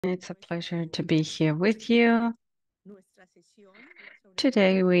It's a pleasure to be here with you.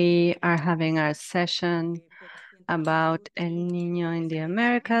 Today we are having our session about El Niño in the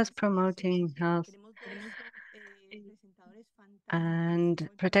Americas, promoting health and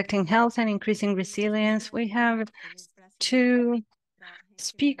protecting health and increasing resilience. We have two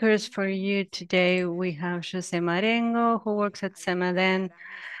speakers for you today. We have José Marengo, who works at CEMADEN,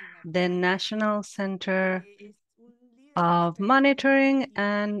 the National Center of Monitoring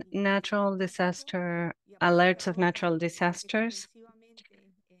and Natural Disaster Alerts of Natural Disasters.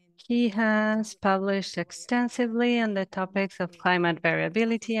 He has published extensively on the topics of climate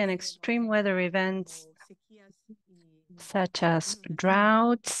variability and extreme weather events, such as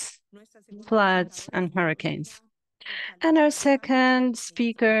droughts, floods, and hurricanes. And our second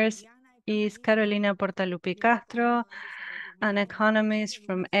speaker is Carolina Portaluppi-Castro, an economist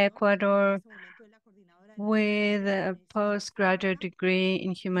from Ecuador with a postgraduate degree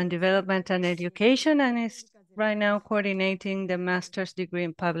in human development and education, and is right now coordinating the master's degree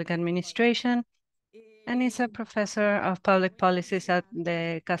in public administration, and is a professor of public policies at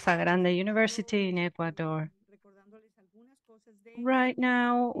the Casa Grande University in Ecuador. Right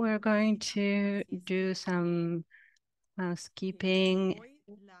now, we're going to do some housekeeping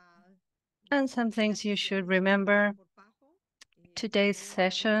and some things you should remember. Today's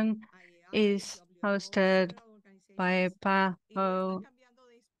session is hosted by PAHO,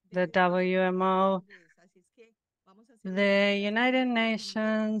 the WMO, the United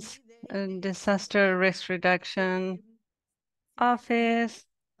Nations Disaster Risk Reduction Office,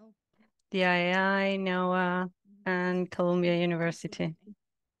 the IAI, NOAA, and Columbia University.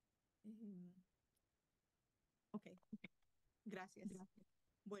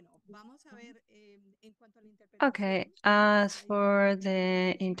 Okay, as for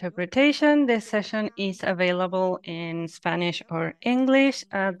the interpretation, this session is available in Spanish or English.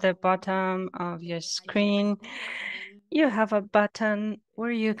 At the bottom of your screen, you have a button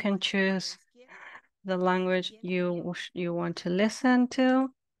where you can choose the language you want to listen to.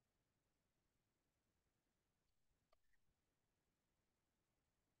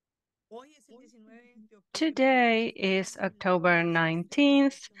 Today is October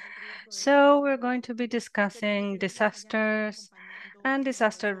 19th, so we're going to be discussing disasters and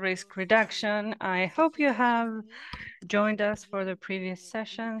disaster risk reduction. I hope you have joined us for the previous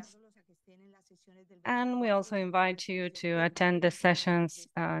sessions, and we also invite you to attend the sessions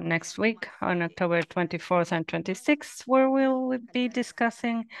next week on October 24th and 26th, where we'll be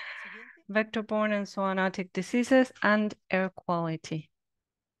discussing vector-borne and zoonotic diseases and air quality.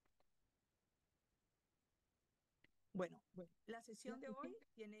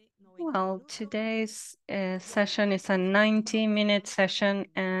 Well, today's session is a 90-minute session,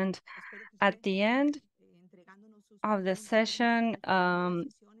 and at the end of the session,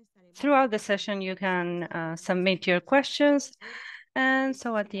 throughout the session, you can submit your questions. And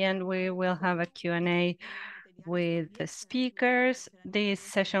so at the end, we will have a Q&A with the speakers. This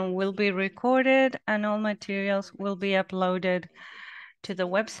session will be recorded and all materials will be uploaded to the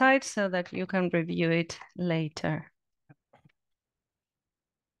website so that you can review it later.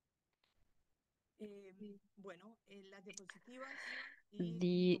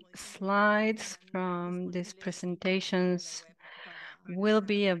 The slides from these presentations will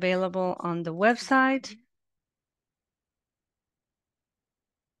be available on the website.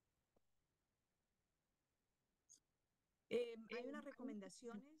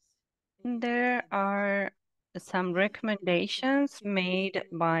 There are some recommendations made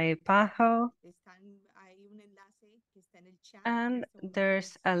by PAHO, and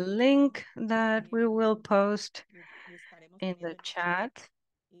there's a link that we will post in the chat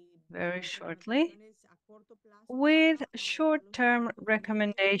very shortly with short-term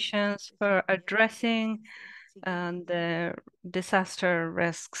recommendations for addressing the disaster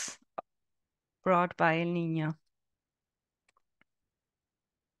risks brought by El Niño.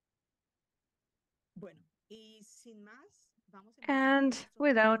 And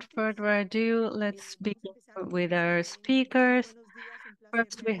without further ado, let's begin with our speakers.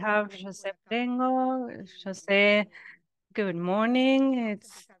 First, we have José Marengo. José, good morning.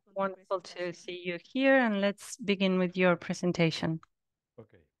 It's wonderful to see you here, and let's begin with your presentation.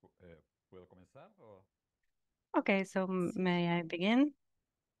 Okay, ¿puedo comenzar? Okay, so may I begin?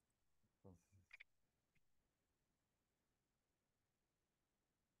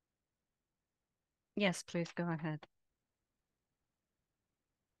 Yes, please go ahead.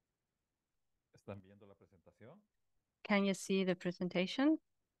 ¿Están viendo la presentación? Can you see the presentation?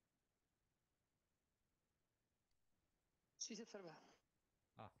 Sí, se observa.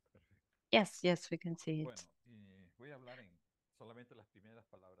 Ah, perfecto. Yes, we can see it. Bueno, voy a hablar en solamente las primeras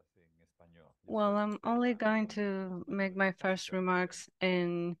palabras en español. Well, I'm only going to make my first remarks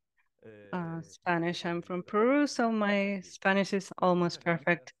in Spanish. I'm from Peru, so my Spanish is almost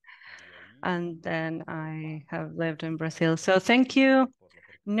perfect. And then I have lived in Brazil. So thank you,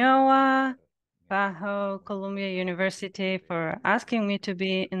 Noah, Bajo, Columbia University, for asking me to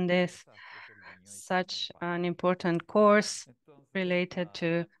be in this such an important course related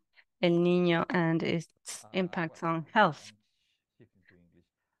to El Niño and its impacts on health.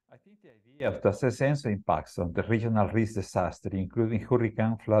 I think the idea of the assessment impacts on the regional risk disaster, including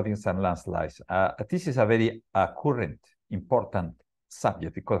hurricane, floodings, and landslides. This is a very current, important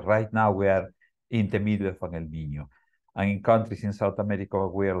subject because right now we are in the middle of an El Niño. And in countries in South America,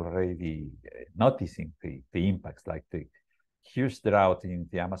 we're already noticing the impacts, like the huge drought in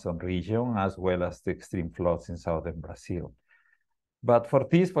the Amazon region, as well as the extreme floods in southern Brazil. But for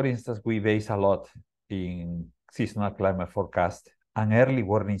this, for instance, we base a lot in seasonal climate forecast and early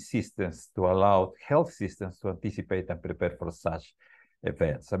warning systems to allow health systems to anticipate and prepare for such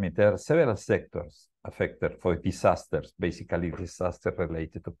events. I mean, there are several sectors affected for disasters, basically disaster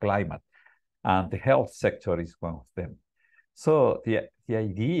related to climate, and the health sector is one of them. So the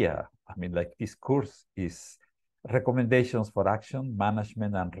idea, I mean, like this course is recommendations for action,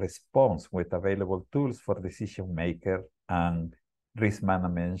 management, and response with available tools for decision maker and risk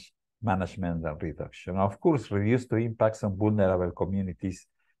management and reduction. Of course, reduce the impacts on vulnerable communities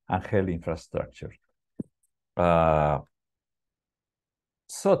and health infrastructure.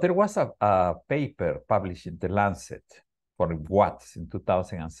 So there was a paper published in The Lancet for Watts in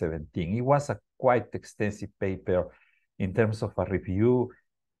 2017. It was a quite extensive paper in terms of a review.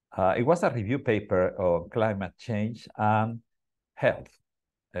 It was a review paper on climate change and health.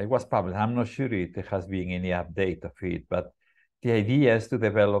 It was published. I'm not sure it has been any update of it, but the idea is to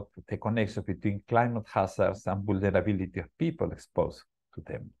develop the connection between climate hazards and vulnerability of people exposed to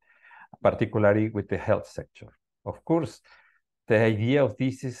them, particularly with the health sector. Of course, the idea of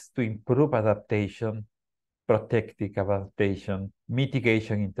this is to improve adaptation, protective adaptation,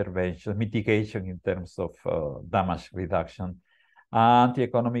 mitigation intervention, mitigation in terms of damage reduction, and the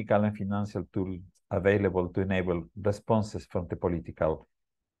economical and financial tools available to enable responses from the political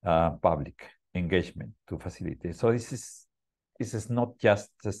public engagement to facilitate. So this is not just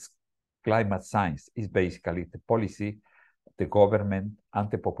climate science, it's basically the policy, the government,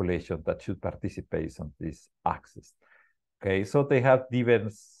 and the population that should participate on this access. Okay, so they have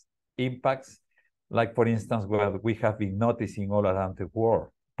diverse impacts, like for instance, what we have been noticing all around the world,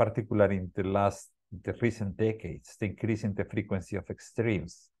 particularly in the recent decades, the increase in the frequency of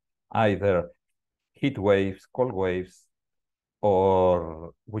extremes, either heat waves, cold waves,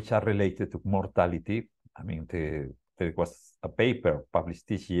 or which are related to mortality. I mean, there was a paper published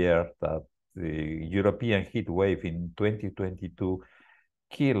this year that the European heat wave in 2022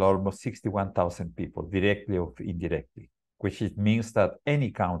 killed almost 61,000 people, directly or indirectly, which means that any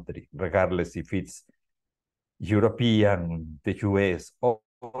country, regardless if it's European, the US, all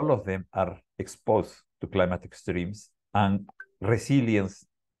of them are exposed to climate extremes, and resilience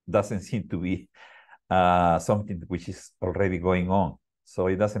doesn't seem to be something which is already going on. So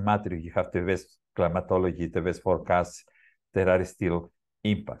it doesn't matter if you have the best climatology, the best forecasts, there are still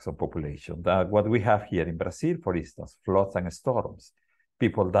impacts on population. What we have here in Brazil, for instance, floods and storms.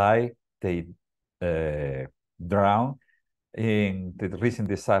 People die, they drown. In the recent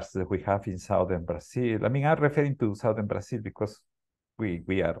disasters we have in southern Brazil, I mean, I'm referring to southern Brazil because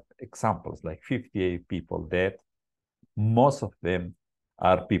we are examples, like 58 people dead. Most of them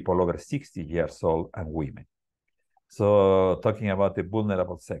are people over 60 years old and women. So talking about the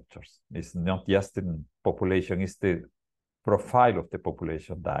vulnerable sectors, it's not just the population, it's the profile of the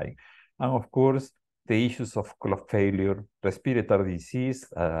population dying. And of course, the issues of crop failure, respiratory disease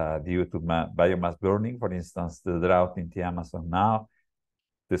due to biomass burning, for instance, the drought in the Amazon now.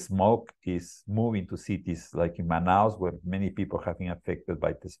 The smoke is moving to cities like in Manaus, where many people have been affected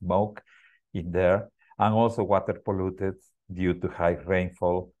by the smoke in there, and also water polluted due to high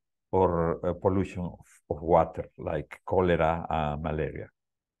rainfall or pollution of water, like cholera and malaria.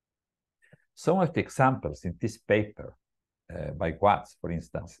 Some of the examples in this paper by Watts, for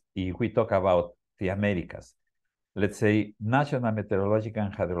instance, if we talk about the Americas, let's say National Meteorological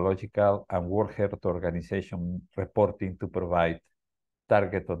and Hydrological and World Health Organization reporting to provide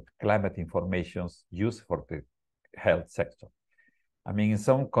targeted climate information used for the health sector. I mean, in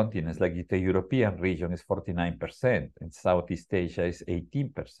some continents, like the European region is 49%, in Southeast Asia is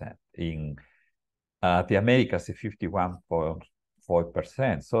 18%, in the Americas is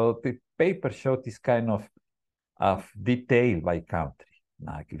 51.4%. So the paper showed this kind of detail by country.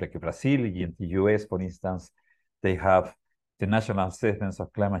 Like Brazil, in the US, for instance, they have the national assessments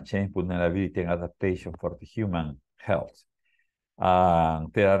of climate change, vulnerability, and adaptation for the human health.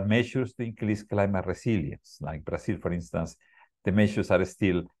 There are measures to increase climate resilience, like Brazil, for instance. The measures are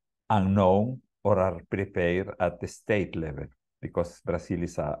still unknown or are prepared at the state level because Brazil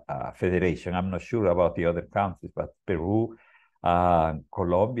is a federation. I'm not sure about the other countries, but Peru,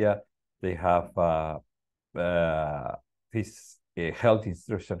 Colombia, they have this health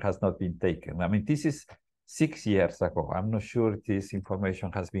instruction has not been taken. I mean, this is 6 years ago. I'm not sure if this information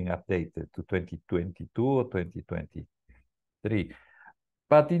has been updated to 2022 or 2023.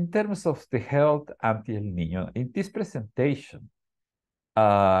 But in terms of the health anti El Niño, in this presentation,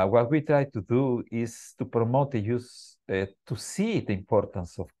 what we try to do is to promote the use, to see the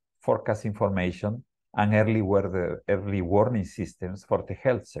importance of forecast information and early warning systems for the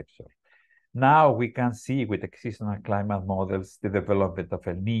health sector. Now we can see with existing climate models the development of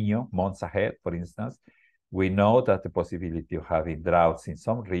El Niño months ahead, for instance. We know that the possibility of having droughts in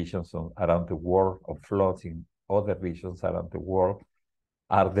some regions around the world or floods in other regions around the world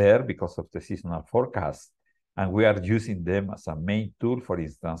are there because of the seasonal forecast. And we are using them as a main tool, for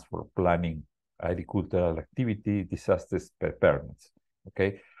instance, for planning agricultural activity, disasters preparedness,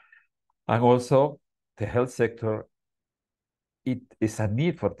 okay? And also the health sector, it is a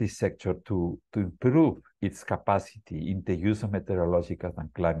need for this sector to improve its capacity in the use of meteorological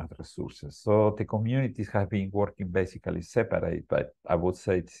and climate resources. So the communities have been working basically separate, but I would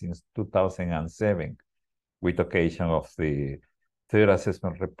say since 2007, with occasion of the third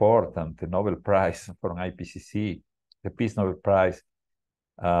assessment report and the Nobel Prize from IPCC, the Peace Nobel Prize,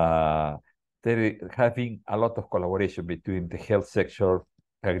 there have been a lot of collaboration between the health sector,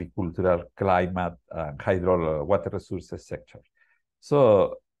 agricultural, climate, and water resources sector.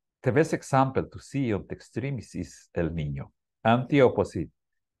 So the best example to see on the extremes is El Niño, and the opposite,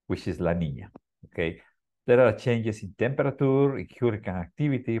 which is La Niña, okay? There are changes in temperature, in hurricane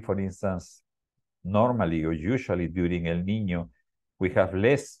activity. For instance, normally or usually during El Niño, we have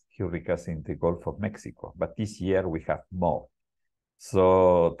less hurricanes in the Gulf of Mexico, but this year we have more.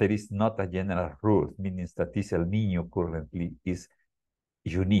 So there is not a general rule, meaning that this El Niño currently is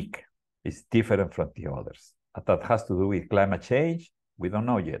unique. It's different from the others. That has to do with climate change. We don't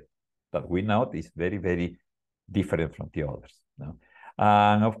know yet, but we know it's very, very different from the others. No?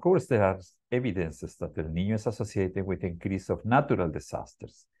 And of course, there are evidences that El Niño is associated with increase of natural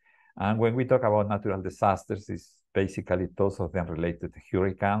disasters. And when we talk about natural disasters, it's basically those of them related to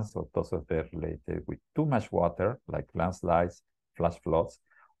hurricanes or those of them related with too much water, like landslides, flash floods,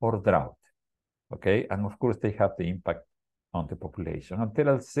 or drought. Okay, and of course, they have the impact on the population. And there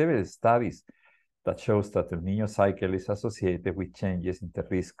are several studies that shows that the Niño cycle is associated with changes in the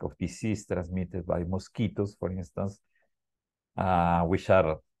risk of disease transmitted by mosquitoes, for instance, which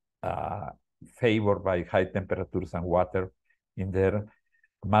are favored by high temperatures and water in there.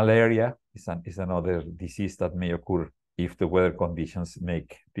 Malaria is another disease that may occur if the weather conditions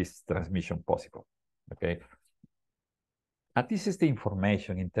make this transmission possible, okay? And this is the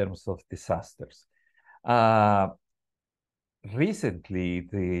information in terms of disasters. Recently,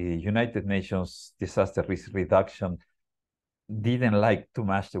 the United Nations Disaster Risk Reduction didn't like too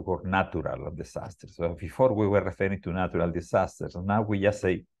much the word natural disasters. So before we were referring to natural disasters, and now we just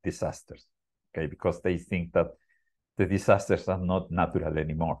say disasters, okay? Because they think that the disasters are not natural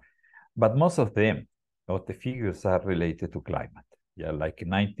anymore. But most of them, of the figures are related to climate. Yeah, like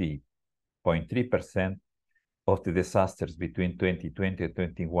 90.3% of the disasters between 2020 and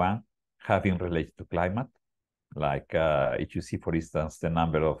 2021 have been related to climate. Like if you see, for instance, the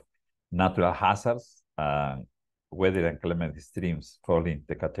number of natural hazards, weather and climate extremes fall in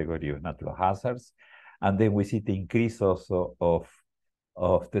the category of natural hazards. And then we see the increase also of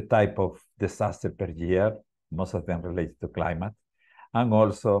the type of disaster per year, most of them related to climate, and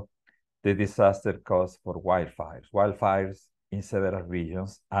also the disaster cost for wildfires. Wildfires in several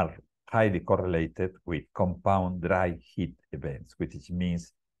regions are highly correlated with compound dry heat events, which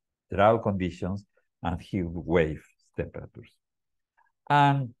means drought conditions and heat wave temperatures.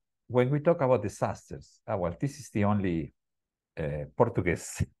 And when we talk about disasters, well, this is the only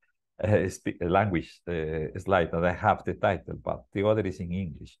Portuguese language slide that I have the title, but the other is in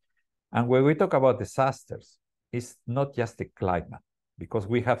English. And when we talk about disasters, it's not just the climate, because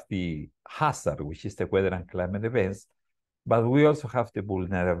we have the hazard, which is the weather and climate events, but we also have the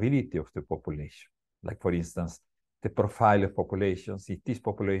vulnerability of the population. Like, for instance, the profile of populations, if this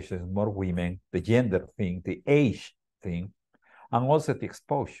population is more women, the gender thing, the age thing, and also the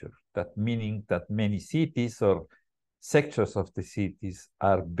exposure, that meaning that many cities or sectors of the cities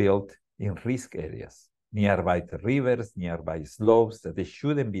are built in risk areas, nearby the rivers, nearby slopes, that they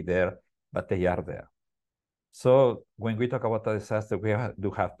shouldn't be there, but they are there. So when we talk about a disaster, we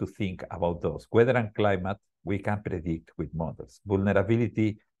do have to think about those. Weather and climate, we can predict with models.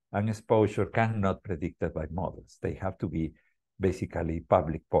 Vulnerability and exposure cannot predicted by models. They have to be basically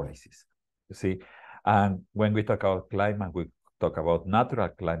public policies, you see? And when we talk about climate, we talk about natural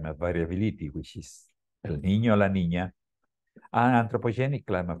climate variability, which is El Niño, La Niña, and anthropogenic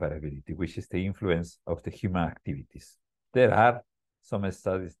climate variability, which is the influence of the human activities. There are some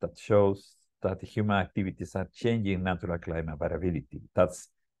studies that shows that the human activities are changing natural climate variability. That's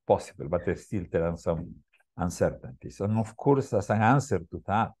possible, but still there are some uncertainties. And of course, as an answer to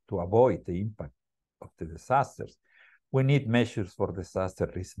that, to avoid the impact of the disasters, we need measures for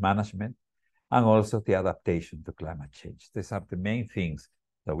disaster risk management and also the adaptation to climate change. These are the main things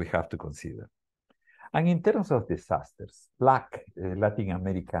that we have to consider. And in terms of disasters, Latin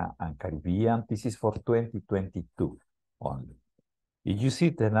America and Caribbean, this is for 2022 only. If you see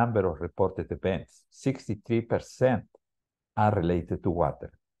the number of reported events, 63% are related to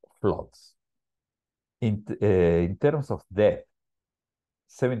water, floods. In terms of death,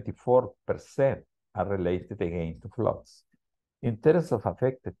 74% are related again to floods. In terms of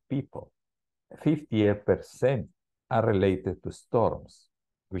affected people, 58% are related to storms,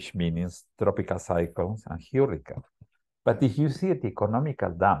 which means tropical cyclones and hurricanes. But if you see the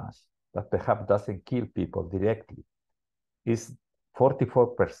economical damage that perhaps doesn't kill people directly, is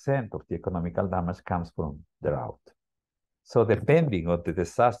 44% of the economical damage comes from drought. So depending on the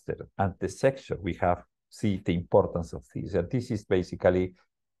disaster and the sector, we have see the importance of this. And this is basically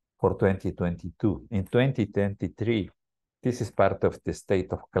for 2022. In 2023, this is part of the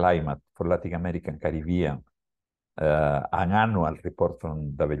state of climate for Latin America and Caribbean, an annual report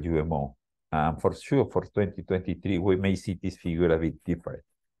from WMO. For sure, for 2023, we may see this figure a bit different,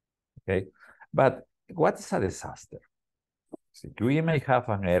 okay? But what is a disaster? So we may have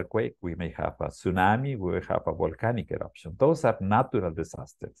an earthquake, we may have a tsunami, we may have a volcanic eruption. Those are natural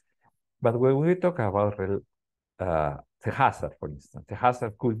disasters. But when we talk about the hazard, for instance, the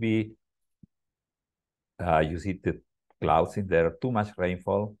hazard could be, you see the clouds in there, too much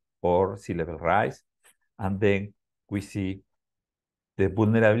rainfall or sea level rise, and then we see the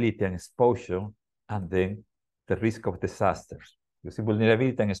vulnerability and exposure, and then the risk of disasters. You see,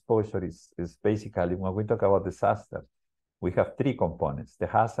 vulnerability and exposure is basically, when we talk about disaster, we have three components: the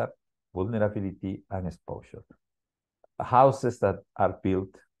hazard, vulnerability, and exposure. Houses that are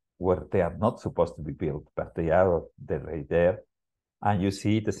built where they are not supposed to be built, but they are right there. And you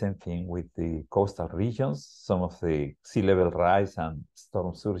see the same thing with the coastal regions. Some of the sea level rise and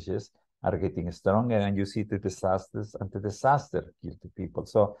storm surges are getting stronger, and you see the disasters, and the disaster kill the people.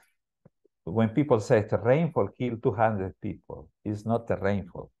 So when people say the rainfall killed 200 people, it's not the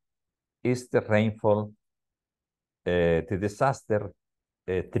rainfall. It's the rainfall, the disaster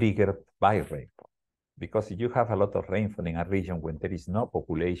triggered by rainfall. Because if you have a lot of rainfall in a region when there is no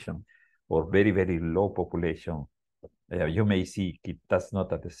population or very, very low population, you may see that's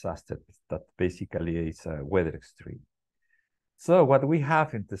not a disaster. That basically is a weather extreme. So what we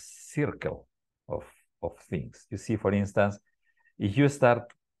have in the circle of things, you see, for instance, if you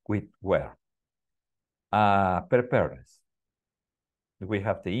start with where? Preparedness. We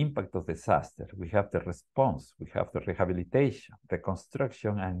have the impact of disaster, we have the response, we have the rehabilitation,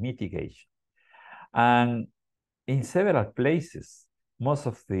 reconstruction, and mitigation. And in several places, most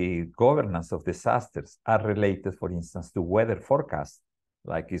of the governance of disasters are related, for instance, to weather forecast,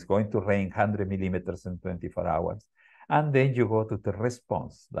 like it's going to rain 100 millimeters in 24 hours. And then you go to the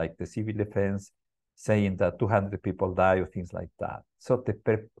response, like the civil defense saying that 200 people die or things like that. So the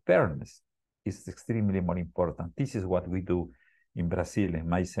preparedness is extremely more important. This is what we do in Brazil, in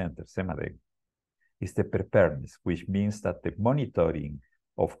my center, CEMADEN, is the preparedness, which means that the monitoring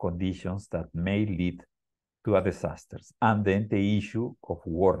of conditions that may lead to a disasters, and then the issue of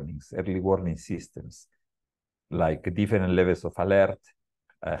warnings, early warning systems, like different levels of alert,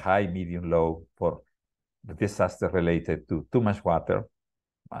 high, medium, low, for the disaster related to too much water.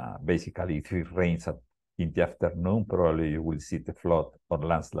 Basically, if it rains in the afternoon, probably you will see the flood or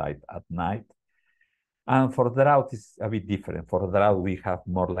landslide at night. And for drought, it's a bit different. For drought, we have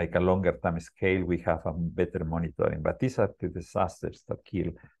more like a longer time scale. We have a better monitoring. But these are the disasters that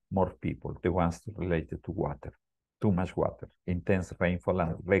kill more people, the ones related to water, too much water, intense rainfall,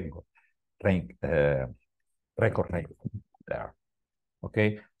 and record rainfall there.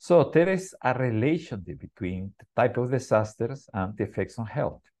 Okay, so there is a relation between the type of disasters and the effects on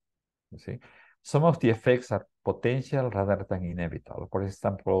health. You see, some of the effects are potential rather than inevitable. For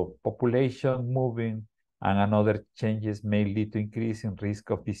example, population moving and another changes may lead to increase in risk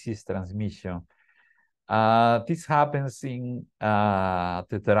of disease transmission. This happens in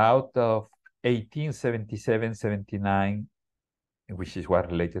the drought of 1877-79, which is what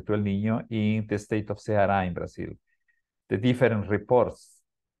related to El Niño, in the state of Ceará in Brazil. The different reports,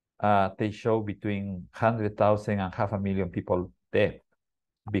 they show between 100,000 and 500,000 people dead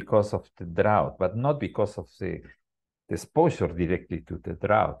because of the drought, but not because of the exposure directly to the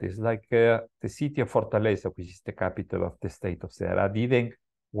drought. It's like the city of Fortaleza, which is the capital of the state of Ceará, didn't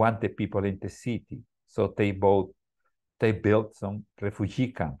want the people in the city. So they built some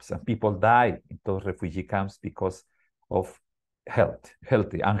refugee camps, and people died in those refugee camps because of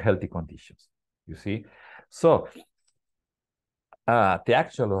unhealthy conditions, you see? So the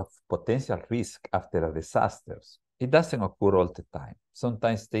actual potential risk after a disaster, it doesn't occur all the time.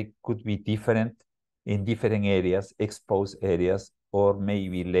 Sometimes they could be different in different areas, exposed areas, or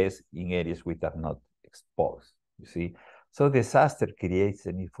maybe less in areas which are not exposed, you see? So disaster creates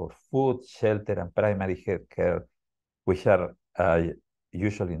a need for food, shelter, and primary health care, which are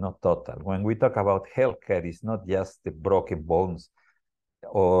usually not total. When we talk about healthcare, it's not just the broken bones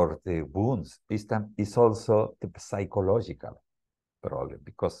or the wounds, it's also the psychological problem,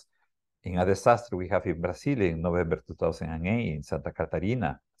 because in a disaster we have in Brazil in November 2008 in Santa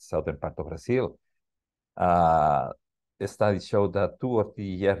Catarina, southern part of Brazil, a study showed that 2 or 3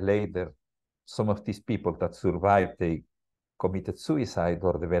 years later, some of these people that survived, they committed suicide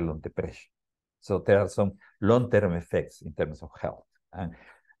or developed depression. So there are some long-term effects in terms of health. And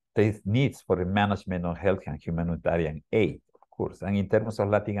there needs for the management of health and humanitarian aid, of course. And in terms of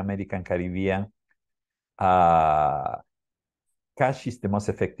Latin American and Caribbean, cash is the most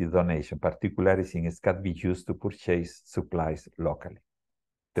effective donation, particularly since it can be used to purchase supplies locally.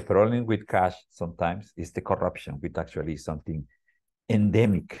 The problem with cash sometimes is the corruption, which actually is something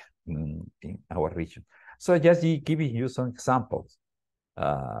endemic in our region. So just giving you some examples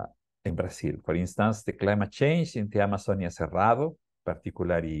in Brazil. For instance, the climate change in the Amazonia Cerrado,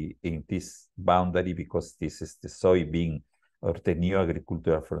 particularly in this boundary, because this is the soybean or the new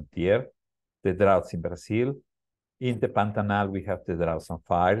agricultural frontier, the droughts in Brazil. In the Pantanal, we have the droughts and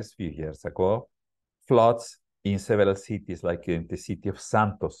fires a few years ago, floods in several cities, like in the city of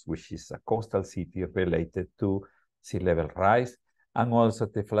Santos, which is a coastal city related to sea level rise, and also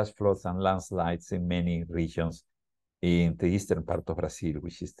the flash floods and landslides in many regions in the eastern part of Brazil,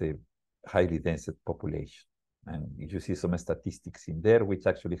 which is the highly dense population. And you see some statistics in there, which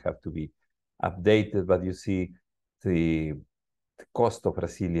actually have to be updated, but you see the cost of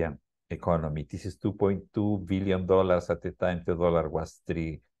Brazilian economy. This is $2.2 billion at the time the dollar was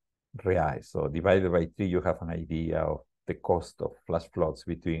 3 reais. So divided by 3, you have an idea of the cost of flash floods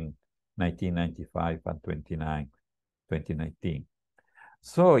between 1995 and 2019.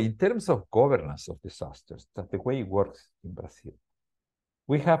 So in terms of governance of disasters, that's the way it works in Brazil.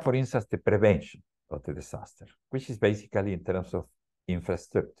 We have, for instance, the prevention of the disaster, which is basically in terms of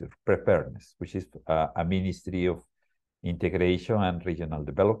infrastructure preparedness, which is a Ministry of Integration and Regional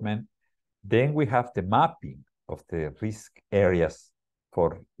Development. Then we have the mapping of the risk areas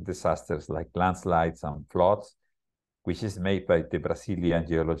for disasters like landslides and floods, which is made by the Brazilian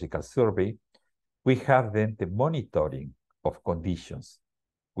Geological Survey. We have then the monitoring of conditions,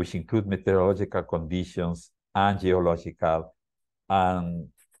 which include meteorological conditions and geological and,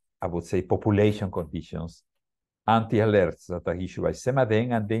 I would say, population conditions, anti-alerts that are issued by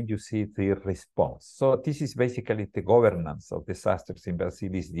CEMADEN, and then you see the response. So this is basically the governance of disasters in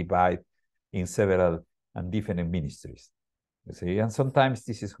Brazil is divided in several and different ministries. You see, and sometimes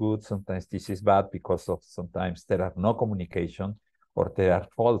this is good, sometimes this is bad, because of sometimes there are no communication or there are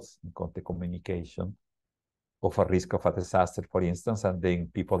faults in the communication of a risk of a disaster, for instance, and then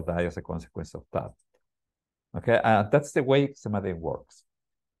people die as a consequence of that. Okay, that's the way CEMADEN works.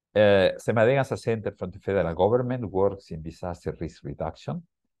 CEMADEN as a center from the federal government works in disaster risk reduction.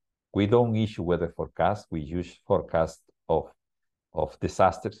 We don't issue weather forecasts, we use forecasts of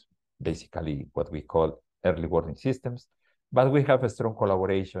disasters, basically what we call early warning systems, but we have a strong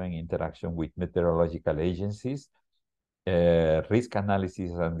collaboration and interaction with meteorological agencies, risk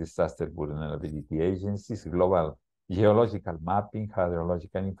analysis and disaster vulnerability agencies, global geological mapping,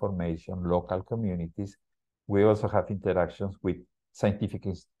 hydrological information, local communities. We also have interactions with scientific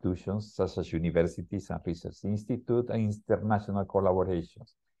institutions such as universities and research institutes, and international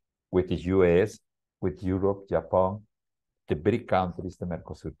collaborations with the US, with Europe, Japan, the BRIC countries, the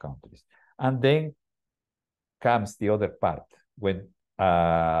Mercosur countries. And then comes the other part. When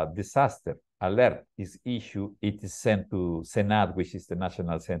a disaster alert is issued, it is sent to CENAD, which is the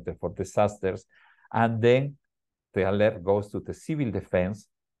National Center for Disasters, and then the alert goes to the civil defense,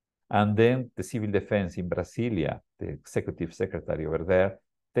 and then the civil defense in Brasilia, the executive secretary over there,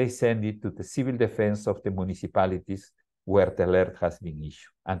 they send it to the civil defense of the municipalities where the alert has been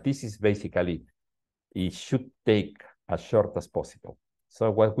issued. And this is basically, it should take as short as possible.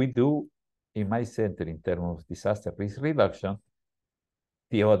 So what we do in my center in terms of disaster risk reduction,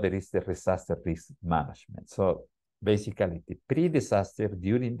 the other is the disaster risk management. So basically the pre-disaster,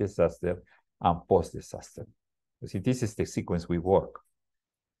 during disaster, and post-disaster. See, this is the sequence we work.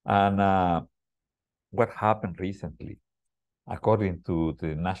 And what happened recently, according to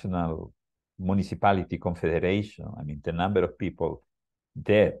the National Municipality Confederation, I mean, the number of people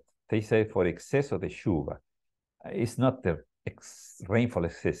dead, they say for exceso de chuva, it's not the rainfall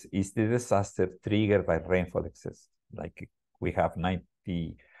excess, it's the disaster triggered by rainfall excess. Like we have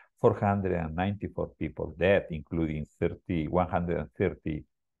 494 people dead, including 130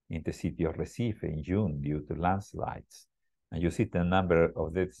 in the city of Recife in June due to landslides. And you see the number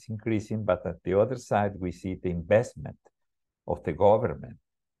of deaths increasing, but at the other side, we see the investment of the government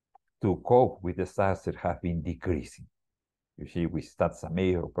to cope with disaster have been decreasing. You see, that's a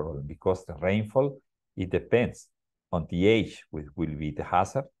major problem because the rainfall, it depends on the age which will be the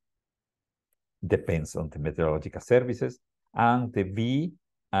hazard, depends on the meteorological services, and the V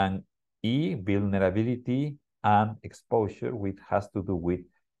and E, vulnerability and exposure, which has to do with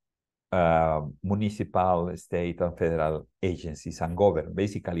municipal, state, and federal agencies and government,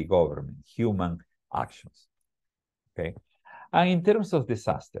 basically government, human actions. Okay. And in terms of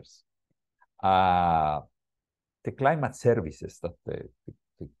disasters, the climate services that the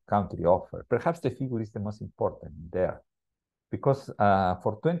country offers, perhaps the figure is the most important there. Because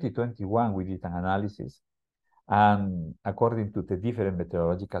for 2021, we did an analysis, and according to the different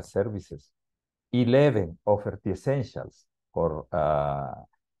meteorological services, 11 offered the essentials for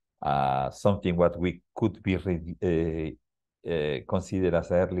something what we could be considered as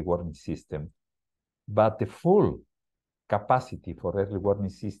an early warning system. But the full capacity for early warning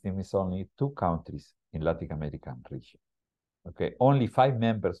system is only 2 countries in Latin American region. Okay, only 5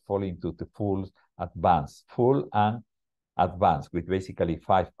 members fall into the full and advanced, with basically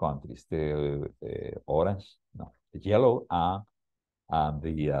 5 countries: the the yellow and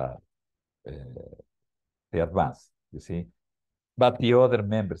the advanced. You see, but the other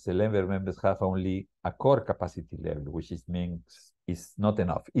members, 11 members, have only a core capacity level, which means is not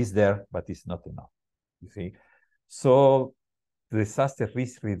enough. It's there, but it's not enough. You see, so disaster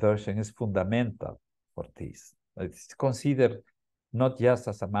risk reduction is fundamental for this. It's considered not just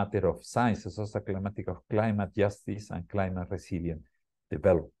as a matter of science, it's also a matter of climate justice and climate resilient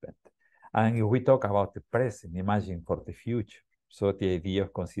development. And if we talk about the present, imagine for the future. So the idea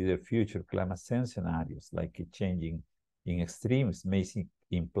of consider future climate change scenarios, like changing in extremes, may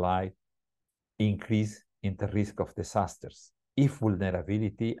imply increase in the risk of disasters if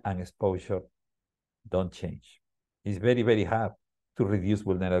vulnerability and exposure don't change. It's very, very hard to reduce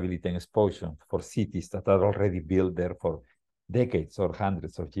vulnerability and exposure for cities that are already built there for decades or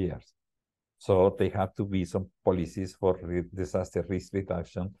hundreds of years. So they have to be some policies for disaster risk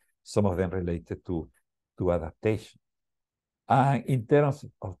reduction, some of them related to adaptation. In terms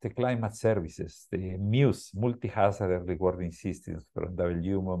of the climate services, the MUSE, multi-hazard early warning systems from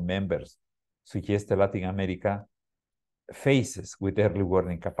WMO members, suggest that Latin America faces with early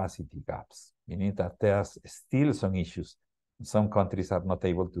warning capacity gaps, meaning that there's still some issues. Some countries are not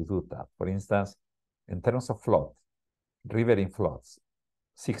able to do that. For instance, in terms of flood, riverine floods,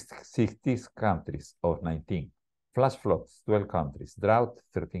 60 countries of 19, flash floods, 12 countries, drought,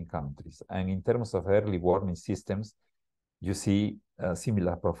 13 countries. And in terms of early warning systems, you see a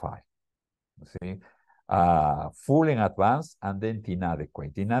similar profile. You see, full in advance and then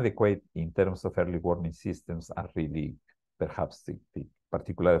inadequate. Inadequate in terms of early warning systems are really perhaps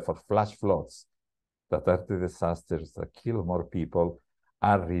particularly for flash floods that are the disasters that kill more people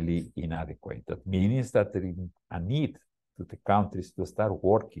are really inadequate. That means that there is a need to the countries to start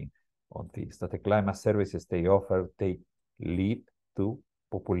working on this, that the climate services they offer, they lead to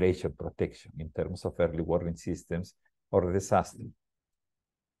population protection in terms of early warning systems or disaster.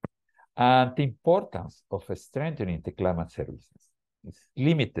 And the importance of strengthening the climate services is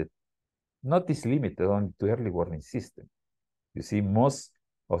limited, not is limited only to early warning system. You see, most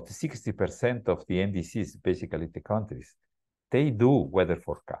of the 60% of the NDCs, basically the countries, they do weather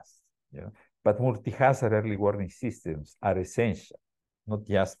forecasts. You know? But multi-hazard early warning systems are essential, not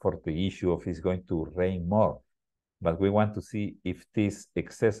just for the issue of it's going to rain more, but we want to see if this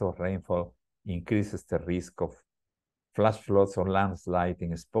excess of rainfall increases the risk of flash floods or landslide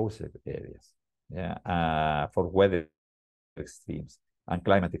in exposed areas, for weather extremes and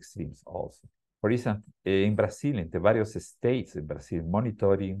climate extremes also. For instance, in Brazil, in the various states in Brazil,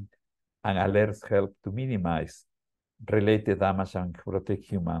 monitoring and alerts help to minimize related damage and protect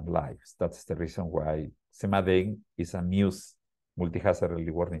human lives. That's the reason why CEMADEN is a Muse multi-hazard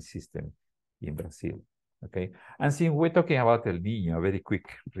early warning system in Brazil. Okay, and since we're talking about El Niño, a very quick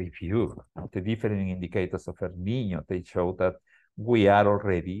review of the different indicators of El Niño. They show that we are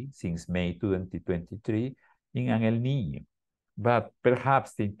already, since May 2023, in an El Niño. But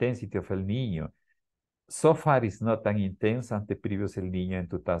perhaps the intensity of El Niño so far is not tan intense as the previous El Niño in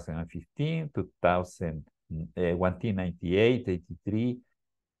 2015, 1998, 83,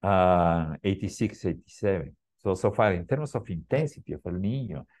 86, 87. So far, in terms of intensity of El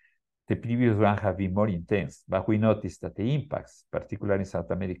Niño, the previous one have been more intense, but we noticed that the impacts, particularly in South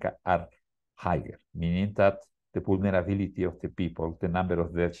America, are higher, meaning that the vulnerability of the people, the number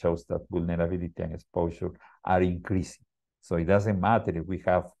of deaths shows that vulnerability and exposure are increasing. So it doesn't matter if we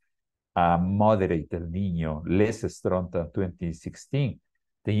have a moderate El Niño, less strong than 2016,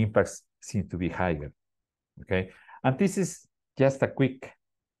 the impacts seem to be higher, okay? And this is just a quick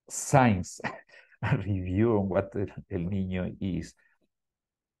science review on what El Niño is.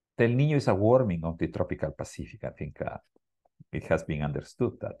 El Niño is a warming of the tropical Pacific. I think it has been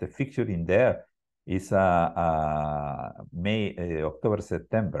understood that. The figure in there is October,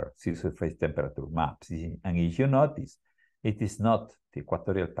 September sea surface temperature maps. And if you notice, it is not the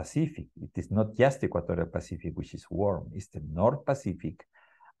equatorial Pacific. It is not just the equatorial Pacific, which is warm. It's the North Pacific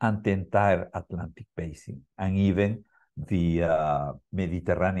and the entire Atlantic basin, and even the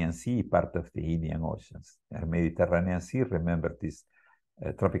Mediterranean Sea, part of the Indian Oceans. Mediterranean Sea, remember this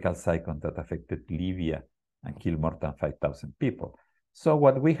tropical cyclone that affected Libya and killed more than 5,000 people. So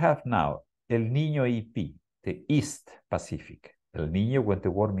what we have now, El Niño EP, the East Pacific. El Niño, when the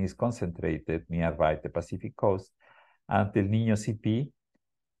warming is concentrated nearby the Pacific coast, and El Niño CP,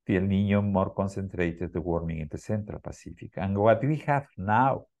 the El Niño more concentrated the warming in the Central Pacific. And what we have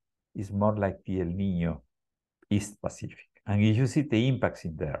now is more like the El Niño East Pacific. And if you see the impacts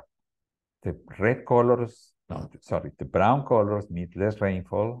in there, the red colors, the brown colors mean less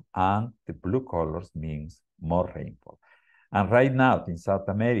rainfall, and the blue colors means more rainfall. And right now in South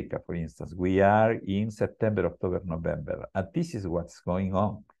America, for instance, we are in September, October, November, and this is what's going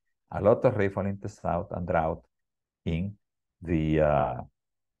on. A lot of rainfall in the south and drought in the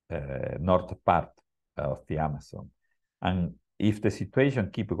north part of the Amazon. And if the situation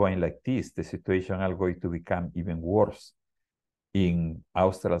keeps going like this, the situation is going to become even worse in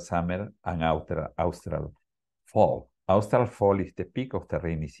austral summer and austral fall. Austral fall is the peak of the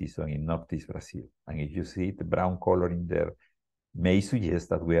rainy season in Northeast Brazil. And if you see the brown color in there, may suggest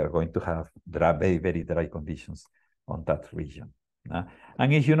that we are going to have very, very dry conditions on that region.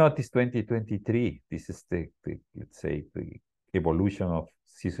 And if you notice 2023, this is let's say, the evolution of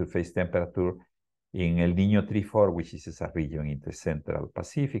sea surface temperature in El Niño 3-4, which is a region in the Central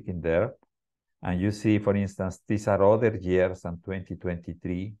Pacific in there. And you see, for instance, these are other years, and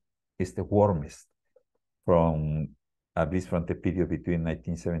 2023 is the warmest from, at least from the period between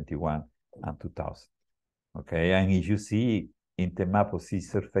 1971 and 2000. Okay, and if you see in the map of sea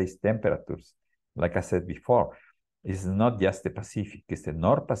surface temperatures, like I said before, it's not just the Pacific, it's the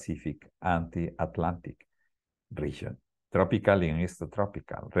North Pacific and the Atlantic region, tropical and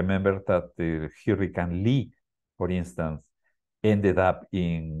extratropical. Remember that the Hurricane Lee, for instance, ended up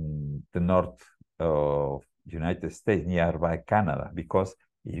in the north of United States, nearby Canada, because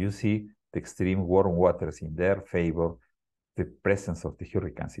you see the extreme warm waters in there favor the presence of the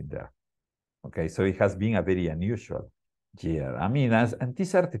hurricanes in there. Okay, so it has been a very unusual year. I mean, and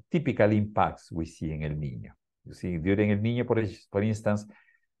these are the typical impacts we see in El Niño. You see, during El Niño, for instance,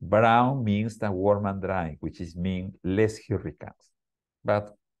 brown means that warm and dry, which is mean less hurricanes.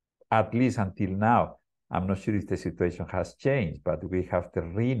 But at least until now, I'm not sure if the situation has changed, but we have the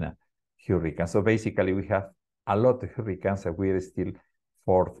Rina hurricane. So basically, we have a lot of hurricanes and we are still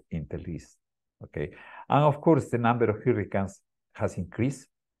fourth in the list. Okay, and of course, the number of hurricanes has increased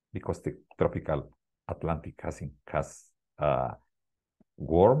because the tropical Atlantic has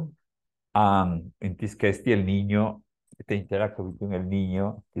warmed. And in this case, the El Niño, the interaction between El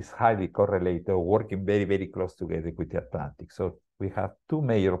Niño is highly correlated, working very, very close together with the Atlantic. So we have two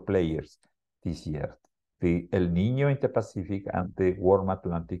major players this year, the El Niño in the Pacific and the warm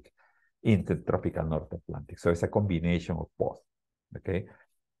Atlantic in the tropical North Atlantic. So it's a combination of both, okay?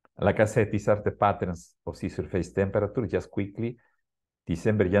 Like I said, these are the patterns of sea surface temperature, just quickly.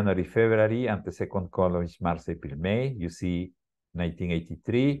 December, January, February, and the second column is March, April, May. You see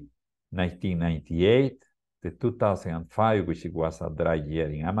 1983, 1998, the 2005, which was a dry year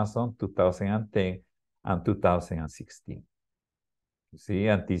in Amazon, 2010, and 2016. You see,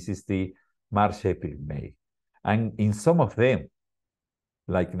 and this is the March, April, May. And in some of them,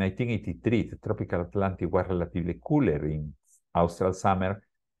 like 1983, the tropical Atlantic was relatively cooler in austral summer,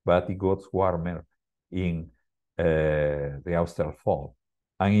 but it got warmer in the austral fall.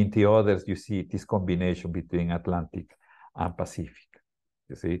 And in the others, you see this combination between Atlantic and Pacific,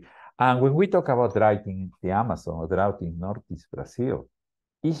 you see. And when we talk about drought in the Amazon or drought in Northeast Brazil,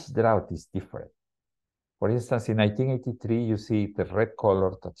 each drought is different. For instance, in 1983, you see the red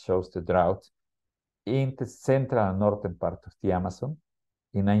color that shows the drought in the central and northern part of the Amazon.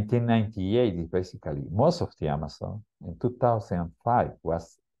 In 1998, is basically most of the Amazon. In 2005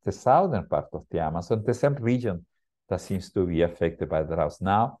 was the southern part of the Amazon, the same region that seems to be affected by droughts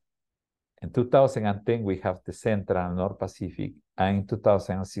now. In 2010, we have the Central and North Pacific, and in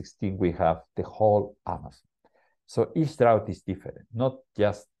 2016, we have the whole Amazon. So each drought is different, not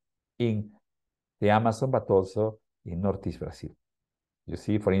just in the Amazon, but also in Northeast Brazil. You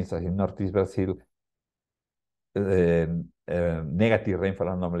see, for instance, in Northeast Brazil, negative rainfall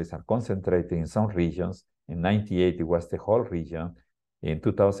anomalies are concentrated in some regions. In 1998, it was the whole region. In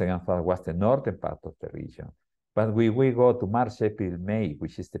 2005, was the northern part of the region. But we go to March, April, May,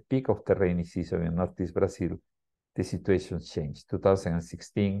 which is the peak of the rainy season in Northeast Brazil, the situation changed.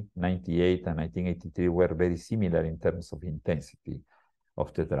 2016, 98, and 1983 were very similar in terms of intensity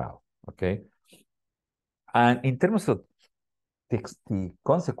of the drought, okay? And in terms of the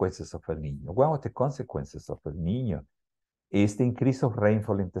consequences of El Niño, one of the consequences of El Niño is the increase of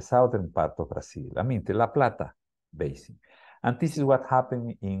rainfall in the southern part of Brazil, I mean, the La Plata Basin. And this is what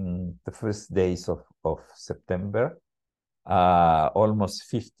happened in the first days of September. Almost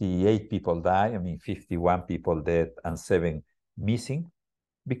 58 people died, I mean, 51 people dead and 7 missing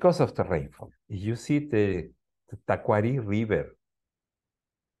because of the rainfall. You see the Taquari River,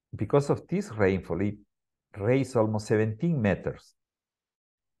 because of this rainfall, it raised almost 17 meters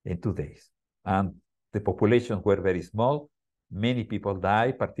in 2 days. And the populations were very small. Many people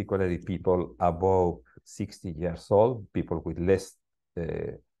died, particularly people above 60 years old, people with less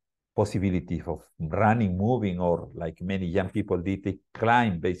possibility of running, moving, or like many young people did, they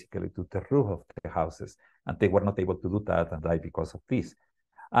climbed basically to the roof of the houses, and they were not able to do that and died because of this.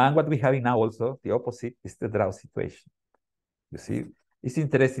 And what we have now also, the opposite, is the drought situation. You see, it's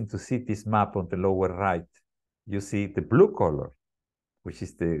interesting to see this map on the lower right. You see the blue color, which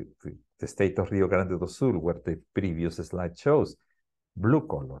is the state of Rio Grande do Sul, where the previous slide shows, blue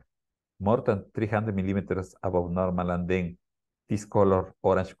color, more than 300 millimeters above normal, and then this color,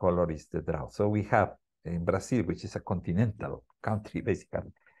 orange color, is the drought. So we have in Brazil, which is a continental country,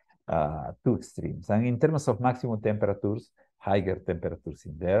 basically, 2 extremes. And in terms of maximum temperatures, higher temperatures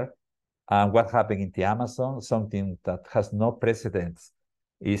in there. And what happened in the Amazon, something that has no precedence,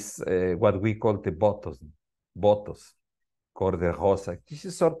 is what we call the botos, called the rosa. This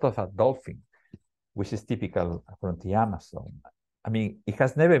is sort of a dolphin, which is typical from the Amazon. I mean, it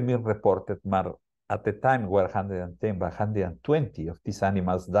has never been reported, but at the time were 110, but 120 of these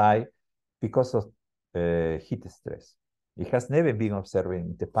animals died because of heat stress. It has never been observed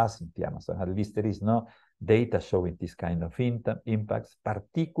in the past in the Amazon. At least there is no data showing this kind of impacts,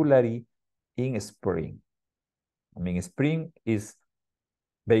 particularly in spring. I mean, spring is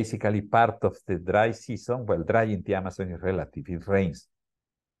basically part of the dry season. Well, dry in the Amazon is relative, it rains,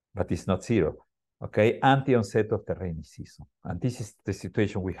 but it's not zero, okay? And the onset of the rainy season. And this is the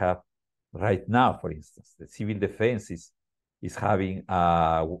situation we have right now, for instance. The civil defense is having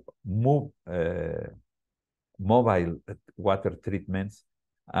mobile water treatments,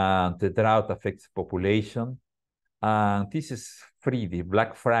 and the drought affects population. And this is Friday,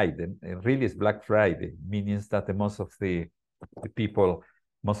 Black Friday. It really is Black Friday, meaning that most of the people,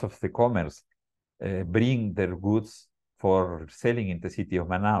 most of the commerce bring their goods for selling in the city of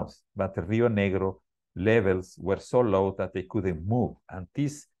Manaus. But the Rio Negro levels were so low that they couldn't move. And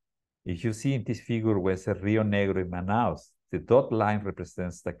this, if you see in this figure, was a Rio Negro in Manaus. The dot line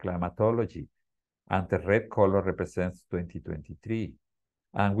represents the climatology, and the red color represents 2023.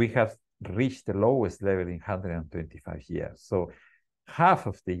 And we have reached the lowest level in 125 years. So half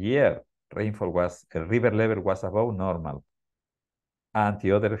of the year, rainfall was, river level was above normal, and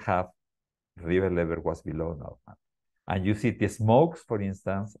the other half, river level was below normal. And you see the smokes, for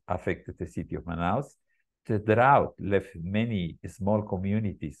instance, affected the city of Manaus. The drought left many small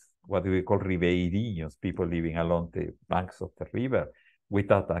communities, what we call ribeirinhos, people living along the banks of the river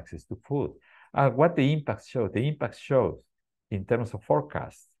without access to food. What the impact shows? The impact shows, in terms of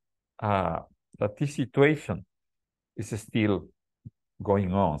forecasts, that this situation is still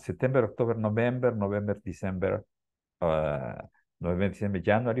going on. September, October, November, December, November, December,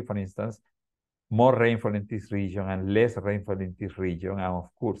 January, for instance, more rainfall in this region and less rainfall in this region. And of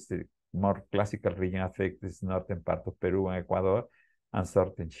course, the more classical region affected is northern part of Peru and Ecuador, and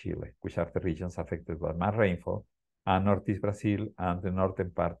southern Chile, which are the regions affected by more rainfall, and Northeast Brazil and the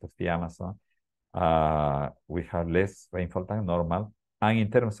northern part of the Amazon, We have less rainfall than normal. And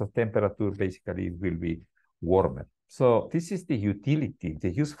in terms of temperature, basically it will be warmer. So this is the utility, the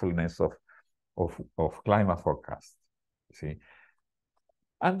usefulness of climate forecast, you see.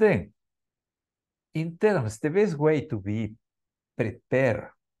 And then, in terms, the best way to be prepared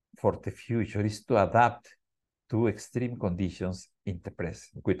for the future is to adapt to extreme conditions in the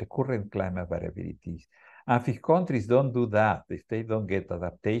present with the current climate variabilities. And if countries don't do that, if they don't get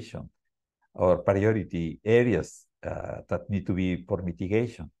adaptation or priority areas that need to be for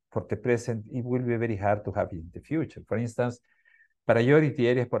mitigation, for the present, it will be very hard to have it in the future. For instance, priority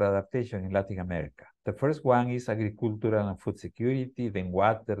areas for adaptation in Latin America. The first one is agricultural and food security, then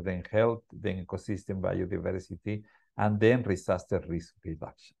water, then health, then ecosystem biodiversity, and then disaster risk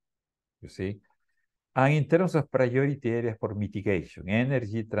reduction, you see? And in terms of priority areas for mitigation,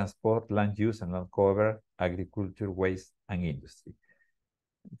 energy, transport, land use and land cover, agriculture, waste, and industry.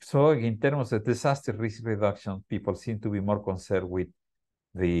 So in terms of disaster risk reduction, people seem to be more concerned with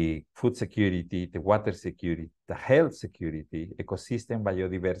the food security, the water security, the health security, ecosystem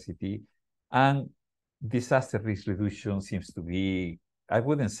biodiversity, and disaster risk reduction seems to be, I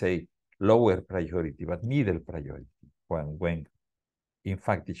wouldn't say lower priority, but middle priority, when in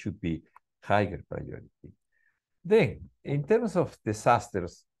fact it should be higher priority. Then, in terms of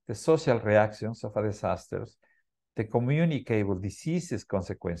disasters, the social reactions of a disasters, the communicable diseases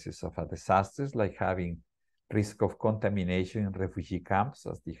consequences of a disasters, like having risk of contamination in refugee camps,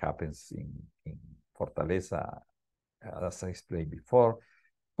 as it happens in Fortaleza, as I explained before.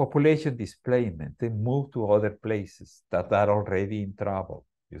 Population displacement, they move to other places that are already in trouble.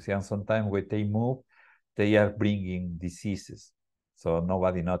 You see, and sometimes when they move, they are bringing diseases. So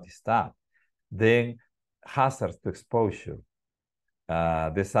nobody noticed that. Then hazards to exposure,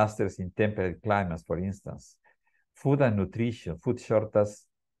 disasters in temperate climates, for instance. Food and nutrition, food shortage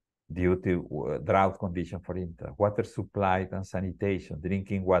due to drought condition, for instance. Water supply and sanitation,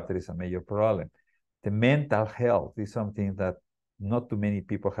 drinking water is a major problem. The mental health is something that not too many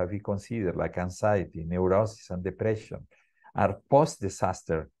people have considered, like anxiety, neurosis, and depression, are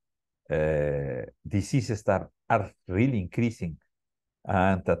post-disaster diseases that are really increasing,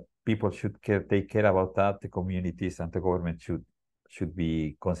 and that people should take care about that. The communities and the government should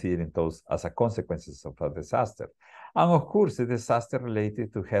be considering those as a consequences of a disaster. And of course, the disaster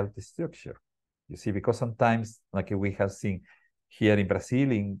related to health structure. You see, because sometimes, like we have seen here in Brazil,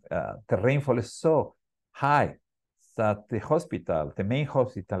 the rainfall is so high that the main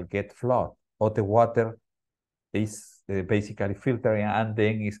hospital get flooded, or the water is basically filtering and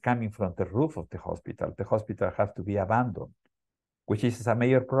then is coming from the roof of the hospital. The hospital has to be abandoned, which is a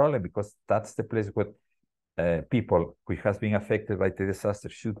major problem because that's the place where people who has been affected by the disaster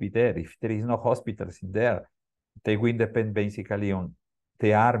should be there. If there is no hospitals in there, they will depend basically on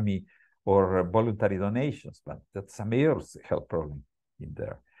the army or voluntary donations, but that's a major health problem in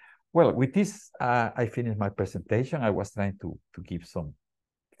there. Well, with this, I finished my presentation. I was trying to give some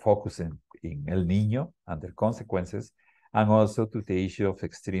focus in El Niño and their consequences, and also to the issue of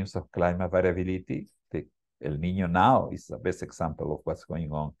extremes of climate variability. El Niño now is the best example of what's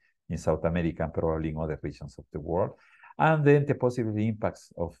going on in South America and probably in other regions of the world. And then the possible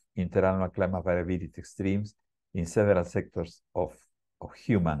impacts of interannual climate variability extremes in several sectors of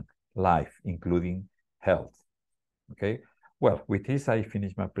human life, including health. Okay, well, with this, I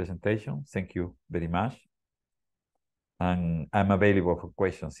finish my presentation. Thank you very much. And I'm available for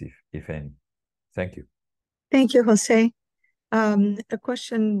questions if any. Thank you. Thank you, Jose. A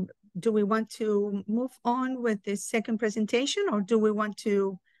question, do we want to move on with the second presentation, or do we want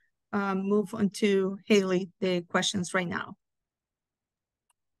to move on to Haley, the questions right now?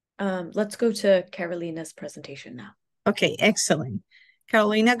 Let's go to Carolina's presentation now. Okay, excellent.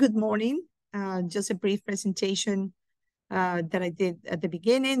 Carolina, good morning. Just a brief presentation that I did at the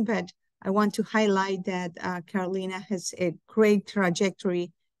beginning, but I want to highlight that Carolina has a great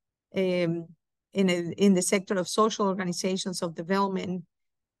trajectory in the sector of social organizations of development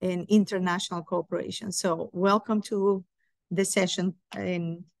and international cooperation. So welcome to the session,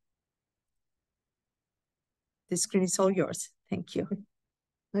 and the screen is all yours. Thank you.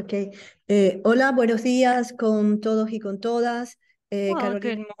 Okay. Hola, buenos días con todos y con todas. Well,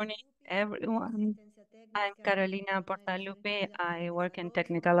 good morning, everyone. I'm Carolina Portaluppi. I work in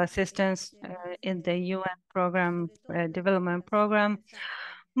technical assistance in the UN program, development program,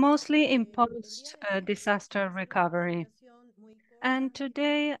 mostly in post-disaster recovery. And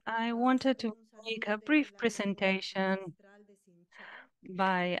today I wanted to make a brief presentation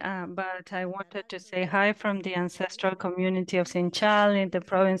but I wanted to say hi from the ancestral community of Sinchal in the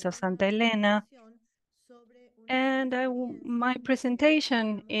province of Santa Elena. And my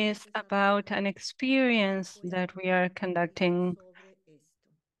presentation is about an experience that we are conducting.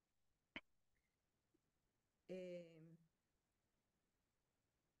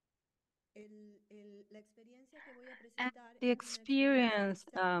 And the experience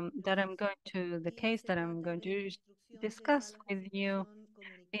the case that I'm going to discuss with you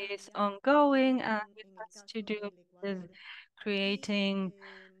is ongoing, and it has to do with creating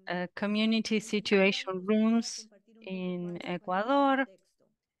community situation rooms in Ecuador.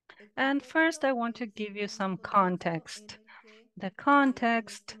 And first, I want to give you some context. The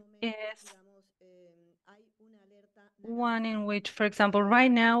context is one in which, for example,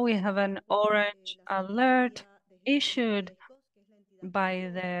 right now we have an orange alert issued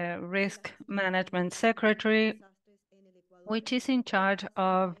by the Risk Management Secretary, which is in charge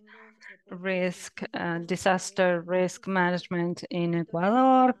of disaster risk management in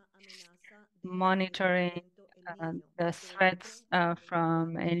Ecuador, monitoring the threats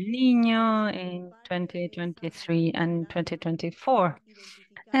from El Niño in 2023 and 2024.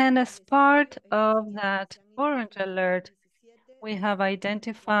 And as part of that orange alert, we have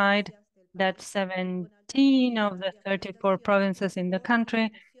identified that 17 of the 34 provinces in the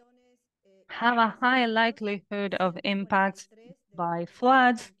country have a high likelihood of impacts by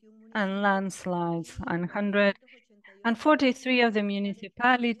floods and landslides, 143 of the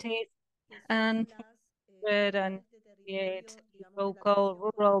municipalities and 108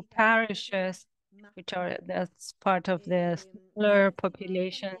 local rural parishes, that's part of the smaller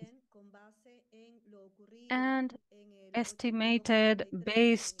populations, and estimated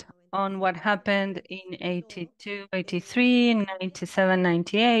based on what happened in 82, 83, 97,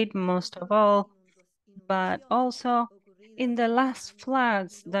 98, most of all, but also in the last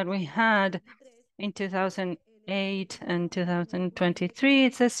floods that we had in 2008 and 2023,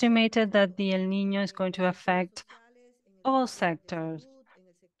 it's estimated that the El Niño is going to affect all sectors: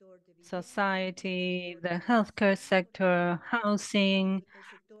 society, the healthcare sector, housing,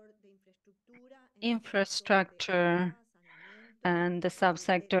 infrastructure, and the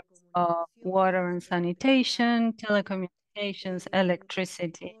subsectors of water and sanitation, telecommunications,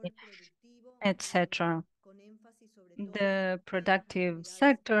 electricity, etc. The productive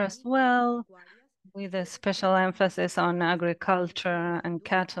sector as well, with a special emphasis on agriculture and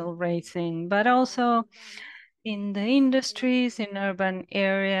cattle raising, but also in the industries, in urban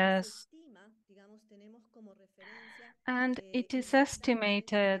areas. And it is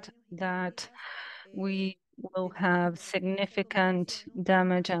estimated that we will have significant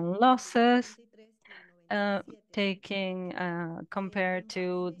damage and losses compared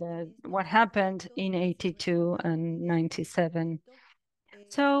to what happened in 82 and 97.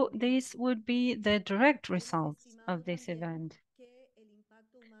 So these would be the direct results of this event.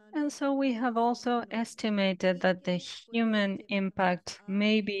 And so we have also estimated that the human impact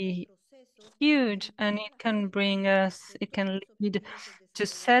may be huge, and it can lead to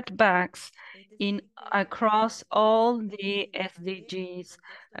setbacks across all the SDGs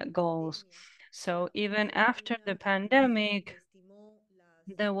goals. So even after the pandemic,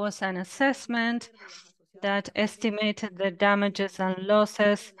 there was an assessment that estimated the damages and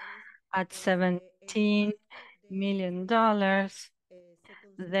losses at $17 million. The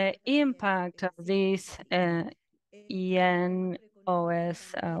impact of this ENOS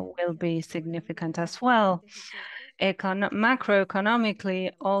will be significant as well.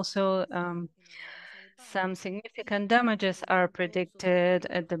 Macroeconomically, also some significant damages are predicted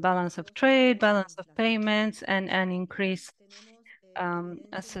at the balance of trade, balance of payments, and an increase,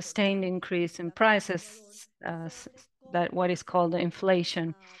 a sustained increase in prices, what is called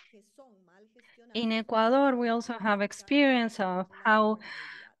inflation. In Ecuador, we also have experience of how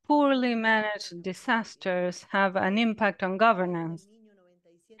poorly managed disasters have an impact on governance.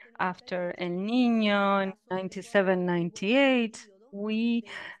 After El Niño in 97, 98, we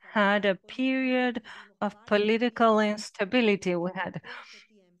had a period of political instability. We had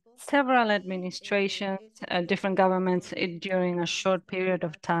several administrations, different governments during a short period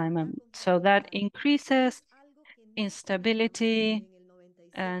of time. So that increases instability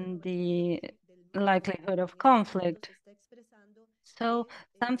and the likelihood of conflict. So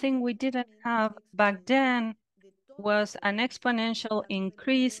something we didn't have back then was an exponential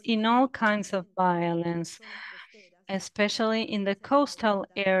increase in all kinds of violence, especially in the coastal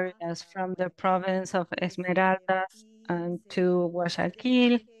areas from the province of Esmeraldas to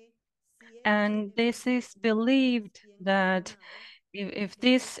Guayaquil. And this is believed that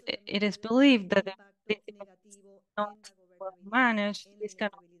it is believed that if this is not well managed, this can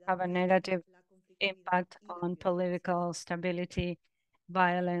have a negative impact on political stability,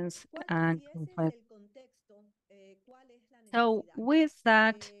 violence, and conflict. So with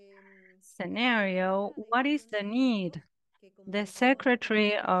that scenario, what is the need? The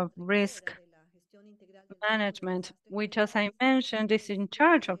Secretary of Risk Management, which, as I mentioned, is in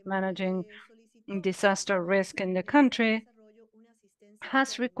charge of managing disaster risk in the country,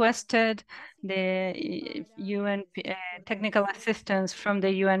 has requested the technical assistance from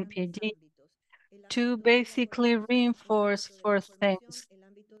the UNPD to basically reinforce four things: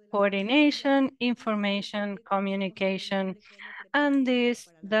 coordination, information, communication, and this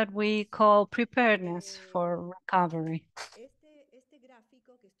that we call preparedness for recovery.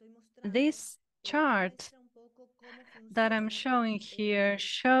 This chart that I'm showing here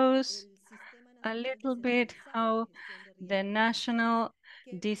shows a little bit how the national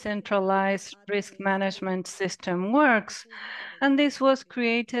decentralized risk management system works. And this was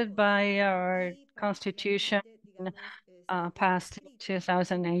created by our constitution passed in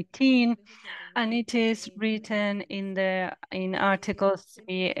 2018, and it is written in Articles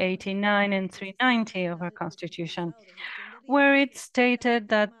 389 and 390 of our constitution, where it stated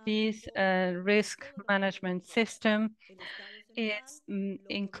that this risk management system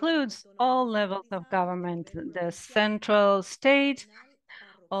includes all levels of government: the central state,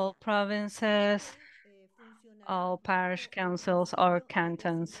 all provinces, all parish councils or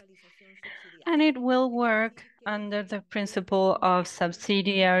cantons. And it will work under the principle of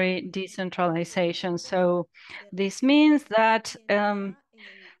subsidiary decentralization. So this means that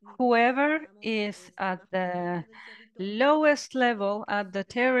whoever is at the lowest level at the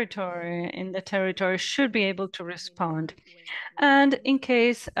territory should be able to respond. And in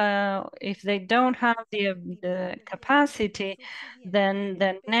case if they don't have the capacity, then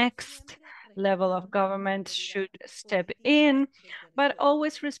the next level of government should step in, but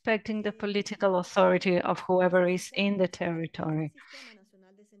always respecting the political authority of whoever is in the territory.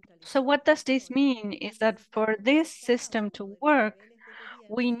 So what does this mean is that for this system to work,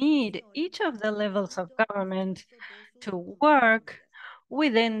 we need each of the levels of government to work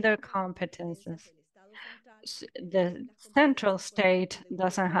within their competences. The central state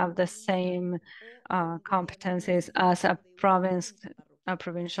doesn't have the same competencies as a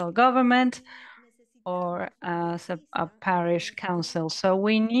provincial government or as a parish council. So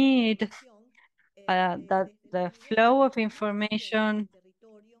we need that the flow of information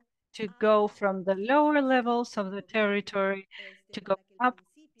to go from the lower levels of the territory to go up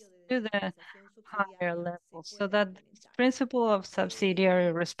to the higher levels, so that this principle of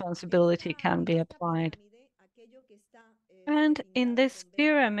subsidiary responsibility can be applied. And in this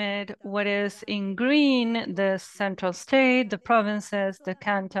pyramid, what is in green, the central state, the provinces, the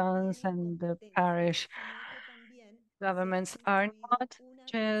cantons, and the parish governments don't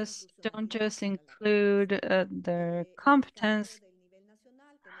just include their competence,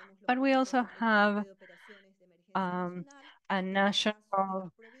 but we also have a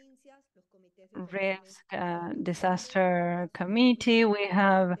national risk disaster committee. We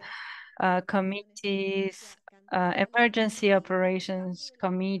have committees, emergency operations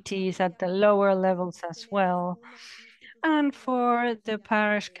committees at the lower levels as well. And for the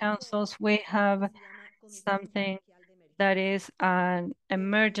parish councils, we have something that is an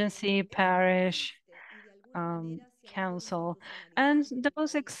emergency parish council. And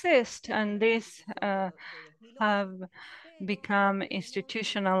those exist, and these have become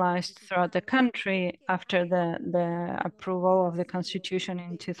institutionalized throughout the country after the approval of the Constitution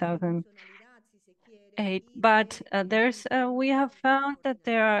in 2008. But we have found that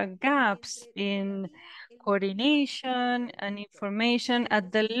there are gaps in coordination and information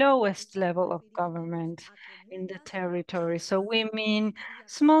at the lowest level of government in the territory. So we mean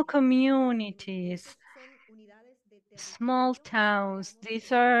small communities, small towns.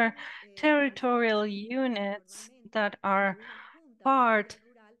 These are territorial units that are part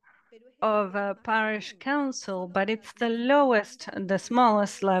of a parish council, but it's the lowest, the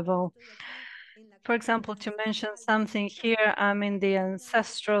smallest level. For example, to mention something here, I'm in the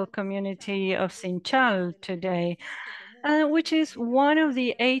ancestral community of Sinchal today, which is one of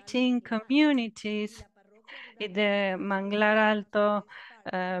the 18 communities in the Manglar Alto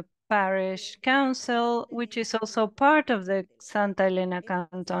Parish Council, which is also part of the Santa Elena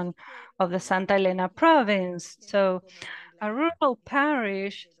Canton of the Santa Elena province. So a rural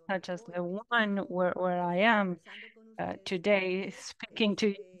parish, such as the one where I am today speaking to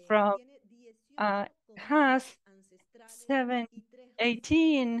you from, has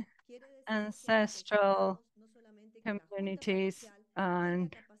 18 ancestral communities.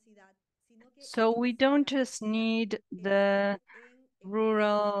 And so we don't just need the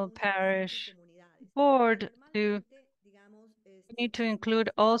rural parish board we need to include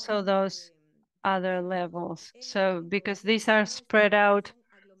also those other levels. So because these are spread out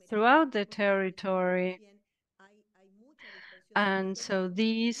throughout the territory, and so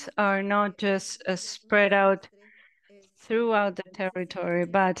these are not just spread out throughout the territory,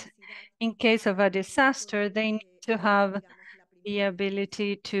 but in case of a disaster, they need to have the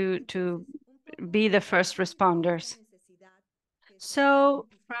ability to be the first responders. So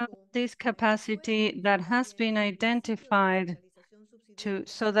from this capacity that has been identified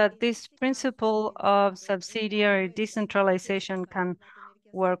so that this principle of subsidiary decentralization can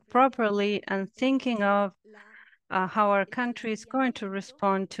work properly, and thinking of how our country is going to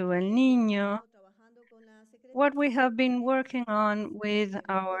respond to El Niño, what we have been working on with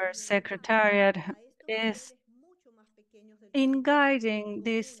our secretariat is in guiding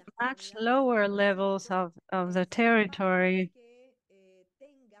these much lower levels of the territory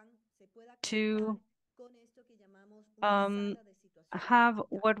to have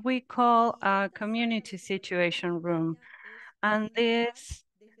what we call a community situation room. And this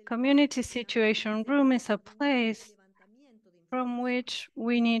community situation room is a place from which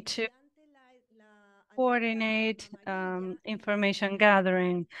we need to coordinate information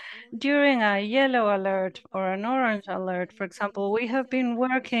gathering. During a yellow alert or an orange alert, for example, we have been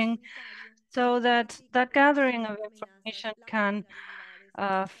working so that that gathering of information can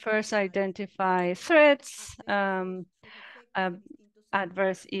first identify threats,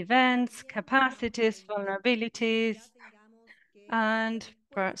 adverse events, capacities, vulnerabilities, and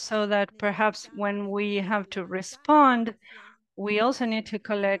so that perhaps when we have to respond, we also need to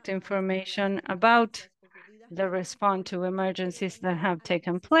collect information about the response to emergencies that have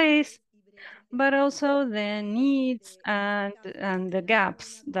taken place, but also the needs and the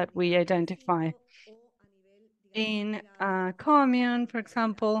gaps that we identify. In a commune, for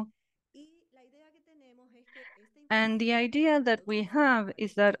example, and the idea that we have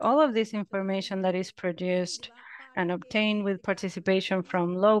is that all of this information that is produced and obtained with participation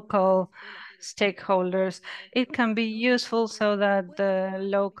from local stakeholders, it can be useful so that the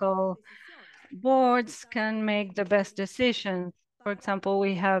local boards can make the best decisions. For example,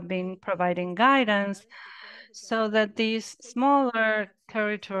 we have been providing guidance so that these smaller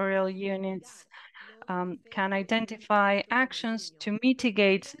territorial units can identify actions to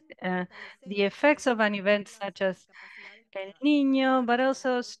mitigate the effects of an event such as El Niño, but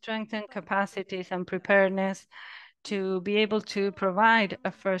also strengthen capacities and preparedness to be able to provide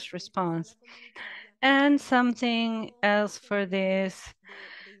a first response. And something else for this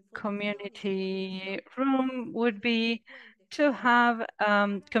community room would be to have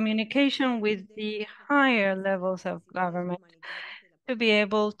communication with the higher levels of government to be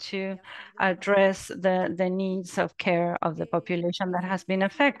able to address the needs of care of the population that has been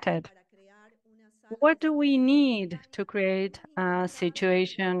affected. What do we need to create a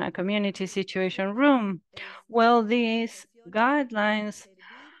situation, a community situation room? Well, these guidelines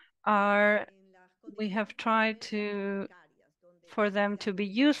are, we have tried for them to be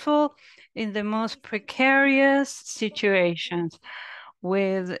useful in the most precarious situations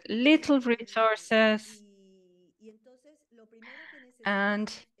with little resources,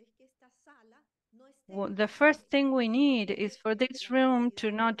 and the first thing we need is for this room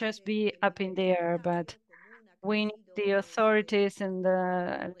to not just be up in the air, but we need the authorities in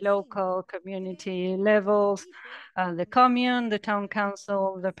the local community levels, the commune, the town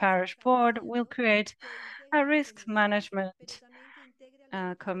council, the parish board will create a risk management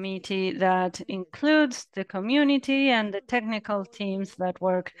committee that includes the community and the technical teams that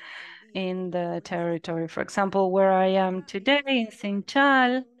work in the territory. For example, where I am today in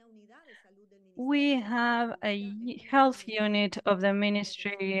Sinchal, we have a health unit of the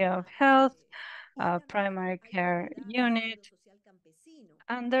Ministry of Health, a primary care unit,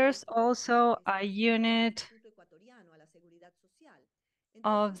 and there's also a unit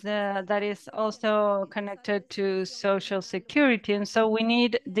that is also connected to social security. And so we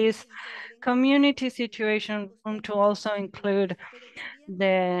need this community situation room to also include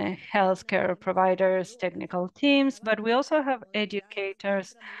the healthcare providers, technical teams, but we also have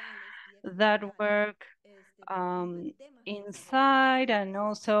educators that work inside and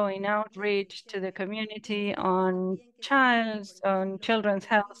also in outreach to the community on children's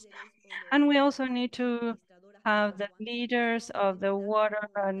health. And we also need to have the leaders of the water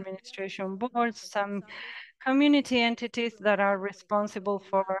administration boards, some community entities that are responsible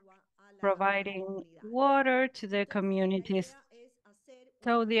for providing water to the communities.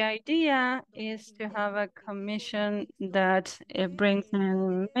 So the idea is to have a commission that brings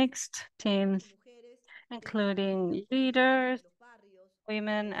in mixed teams, including leaders,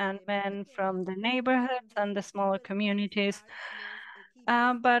 women and men from the neighborhoods and the smaller communities,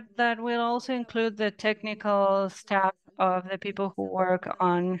 but that will also include the technical staff of the people who work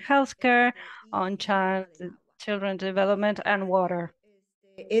on healthcare, on children development, and water.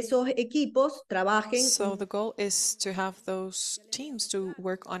 Esos equipos trabajen. So the goal is to have those teams to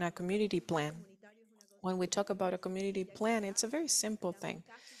work on a community plan. When we talk about a community plan, it's a very simple thing,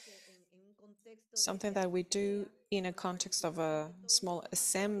 something that we do in a context of a small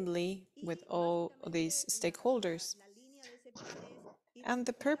assembly with all these stakeholders. And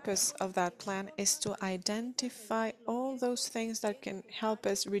the purpose of that plan is to identify all those things that can help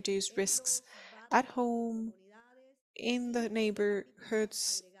us reduce risks at home, in the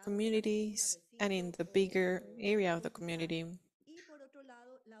neighborhoods, communities, and in the bigger area of the community.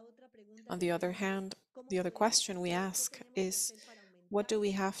 On the other hand, the other question we ask is, what do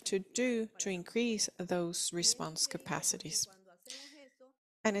we have to do to increase those response capacities?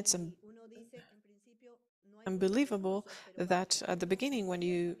 And it's unbelievable that at the beginning, when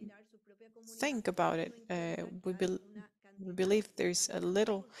you think about it, we believe there's a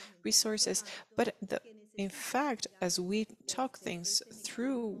little resources, but in fact, as we talk things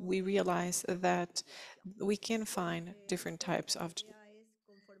through, we realize that we can find different types of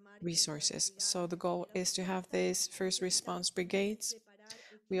resources. So the goal is to have these first response brigades.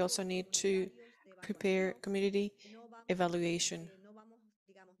 We also need to prepare community evaluation,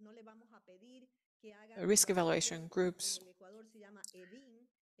 risk evaluation groups.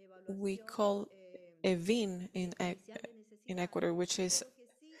 We call EVIN in Ecuador, which is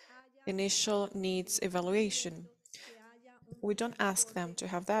initial needs evaluation. We don't ask them to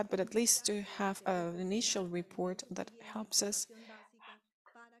have that, but at least to have an initial report that helps us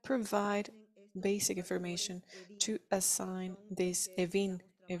provide basic information to assign these EVIN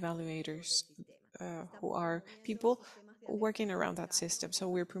evaluators, who are people working around that system. So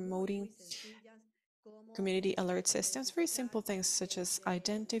we're promoting community alert systems, very simple things such as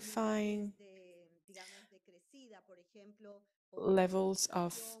identifying levels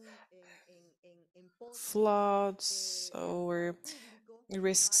of floods or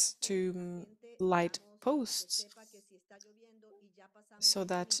risks to light posts, so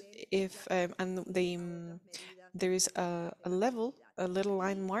that if there is a level, a little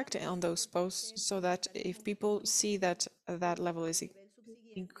line marked on those posts, so that if people see that that level is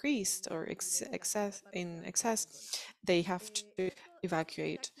increased or excess, they have to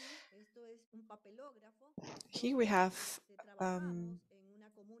evacuate. Here we have a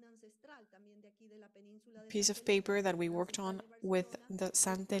piece of paper that we worked on with the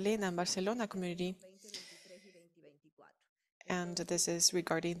Santa Elena and Barcelona community, and this is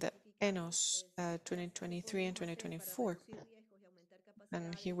regarding the ENOS 2023 and 2024.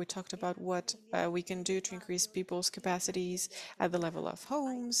 And here we talked about what we can do to increase people's capacities at the level of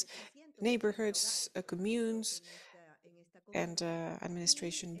homes, neighborhoods, communes, and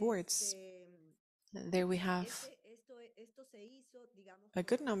administration boards. There we have a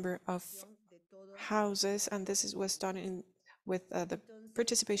good number of houses, and this was done with the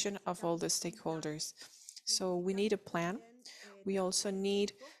participation of all the stakeholders. So we need a plan. We also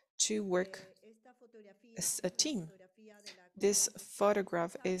need to work as a team. This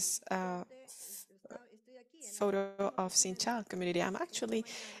photograph is a photo of Sinchal community. I'm actually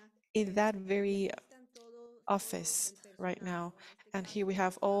in that very office right now, and here we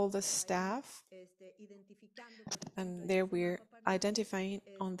have all the staff, and there we're identifying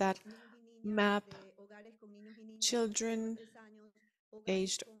on that map children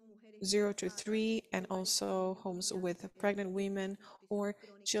aged 0 to 3, and also homes with pregnant women or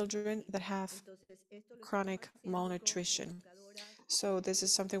children that have chronic malnutrition. So this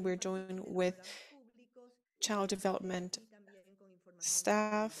is something we're doing with child development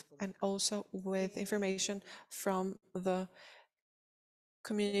staff and also with information from the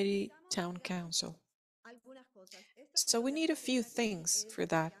community town council. So we need a few things for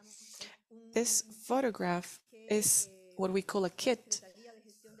that. This photograph is what we call a kit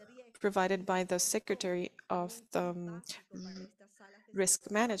provided by the Secretary of the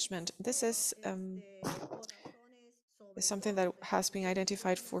Risk Management. This is something that has been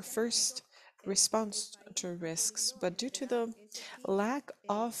identified for first response to risks, but due to the lack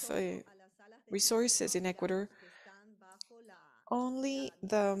of resources in Ecuador, only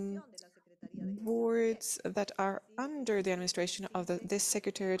the boards that are under the administration of this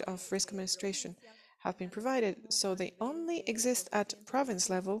Secretariat of Risk Administration have been provided. So they only exist at province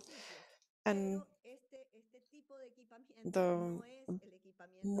level, and the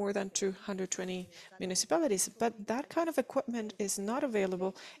more than 220 municipalities, but that kind of equipment is not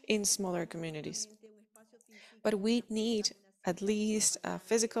available in smaller communities. But we need at least a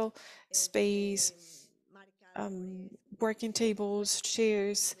physical space working tables,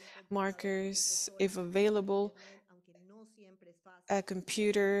 chairs, markers, if available, a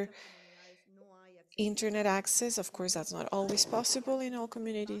computer, internet access. Of course, that's not always possible in all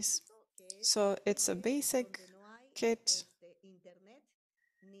communities. So it's a basic kit.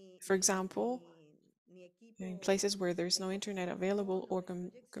 For example, in places where there's no internet available or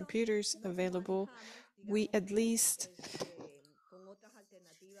computers available, we at least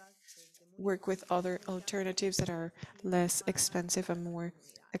work with other alternatives that are less expensive and more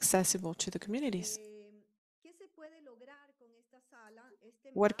accessible to the communities.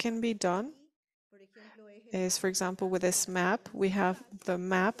 What can be done is, for example, with this map, we have the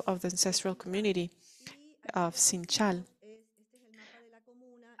map of the ancestral community of Sinchal.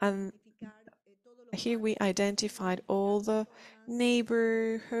 And here we identified all the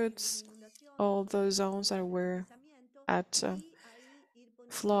neighborhoods, all the zones that were at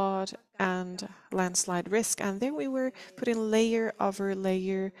flood and landslide risk. And then we were putting layer over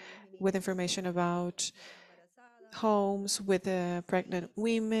layer with information about homes with pregnant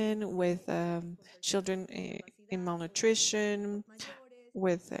women, with children in malnutrition,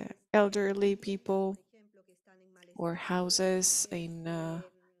 with elderly people, or houses in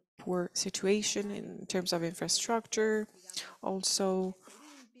poor situation in terms of infrastructure, also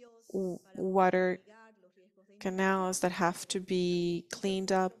water canals that have to be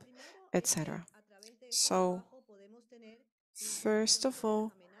cleaned up, etc. So, first of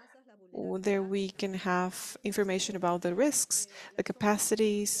all, there we can have information about the risks, the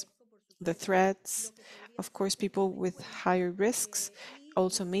capacities, the threats, of course, people with higher risks,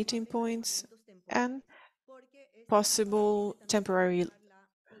 also meeting points, and possible temporary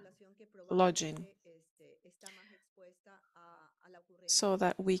lodging, so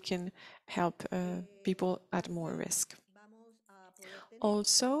that we can help people at more risk.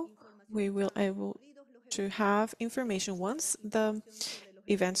 Also, we will able to have information once the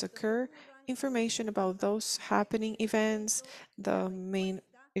events occur, information about those happening events, the main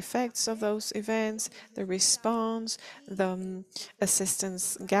effects of those events, the response, the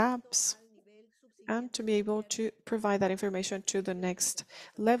assistance gaps, and to be able to provide that information to the next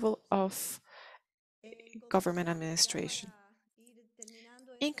level of government administration.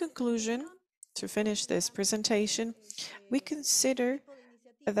 In conclusion, to finish this presentation, we consider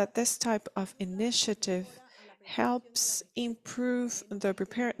that this type of initiative helps improve the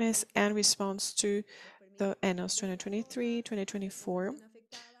preparedness and response to the ENOS 2023-2024.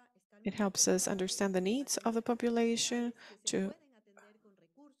 It helps us understand the needs of the population, to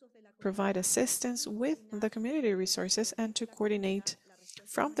provide assistance with the community resources, and to coordinate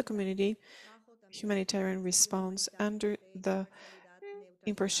from the community humanitarian response under the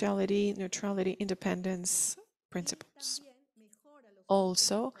impartiality, neutrality, independence principles.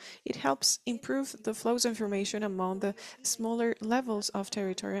 Also, it helps improve the flows of information among the smaller levels of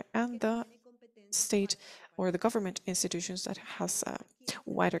territory and the state or the government institutions that has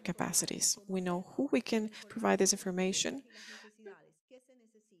wider capacities. We know who we can provide this information,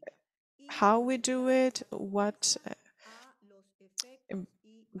 how we do it, what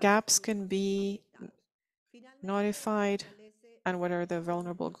gaps can be notified, and what are the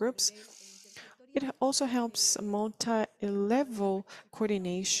vulnerable groups. It also helps multi-level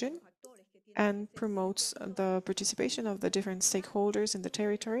coordination and promotes the participation of the different stakeholders in the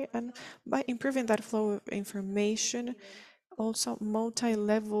territory. And by improving that flow of information, also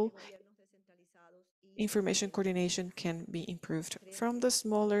multi-level information coordination can be improved from the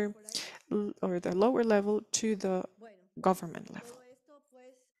smaller or the lower level to the government level.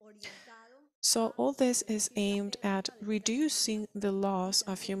 So all this is aimed at reducing the loss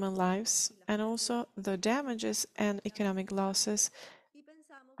of human lives and also the damages and economic losses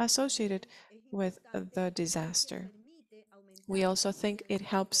associated with the disaster. We also think it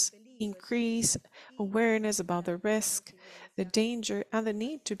helps increase awareness about the risk, the danger, and the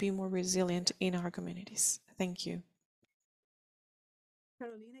need to be more resilient in our communities. Thank you.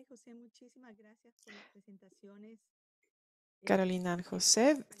 Carolina and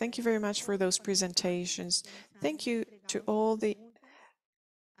José, thank you very much for those presentations. Thank you to all the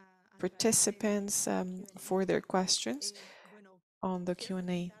participants for their questions on the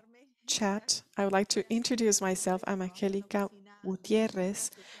Q&A chat. I would like to introduce myself. I'm Angelica Gutierrez.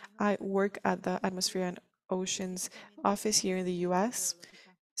 I work at the Atmosphere and Oceans Office here in the US,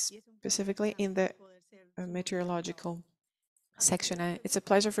 specifically in the meteorological section. It's a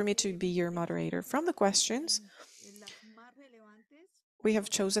pleasure for me to be your moderator. From the questions, we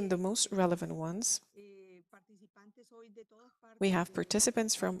have chosen the most relevant ones. We have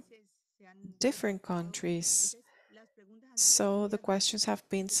participants from different countries, so the questions have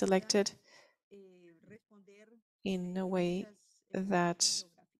been selected in a way that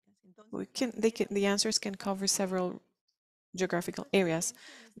the answers can cover several geographical areas.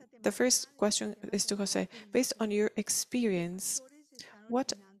 The first question is to Jose. Based on your experience,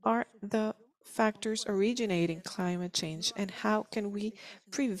 what are the factors originating climate change and how can we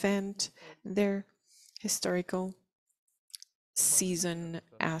prevent their historical season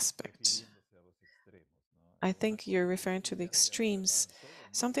aspect? I think you're referring to the extremes,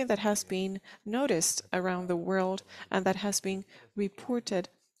 something that has been noticed around the world and that has been reported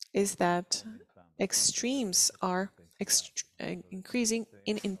is that extremes are increasing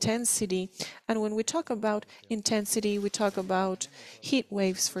in intensity. And when we talk about intensity, we talk about heat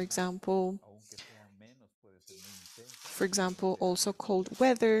waves, for example, also cold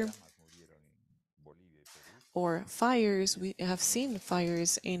weather or fires. We have seen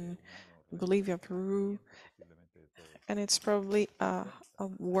fires in Bolivia, Peru, and it's probably a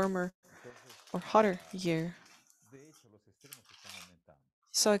warmer or hotter year.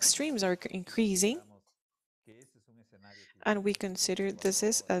 So extremes are increasing, and we consider this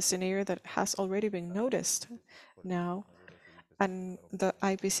is a scenario that has already been noticed now, and the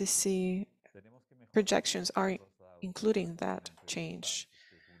IPCC projections are including that change.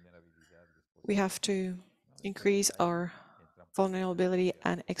 We have to increase our vulnerability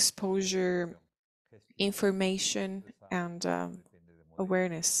and exposure, information, and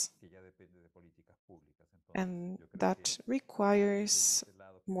awareness. And that requires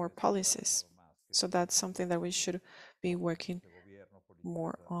more policies. So that's something that we should be working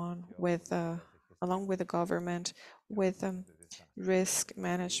more on with, along with the government, with risk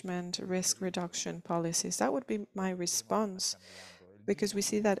management, risk reduction policies. That would be my response, because we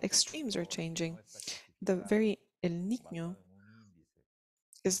see that extremes are changing. The very El Niño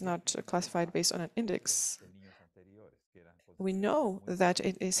is not classified based on an index. We know that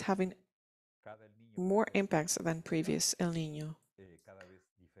it is having more impacts than previous El Niño.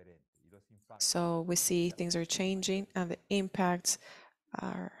 So we see things are changing and the impacts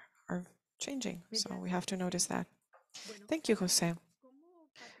are changing. So we have to notice that. Thank you, Jose.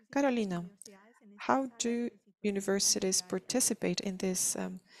 Carolina, how do universities participate in this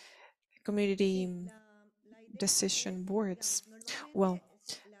community decision boards? Well,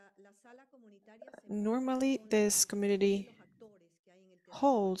 normally this community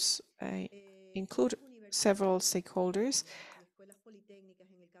halls include several stakeholders.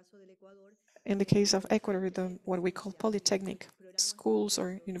 In the case of Ecuador, what we call polytechnic schools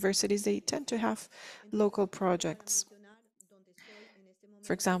or universities, they tend to have local projects.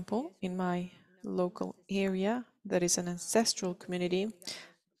 For example, in my local area, there is an ancestral community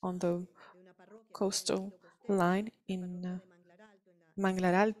on the coastal line in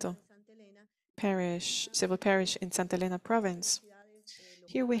Manglar Alto parish, civil parish in Santa Elena province.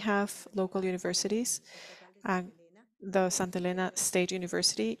 Here we have local universities, and the Santa Elena State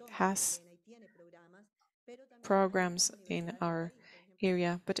University has programs in our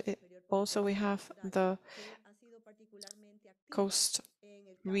area, but also we have the Coast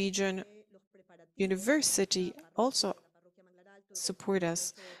Region University also support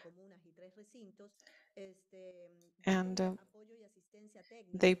us, and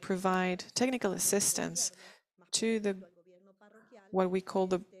they provide technical assistance to what we call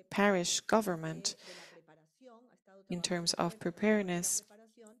the parish government in terms of preparedness,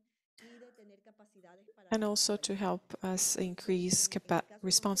 and also to help us increase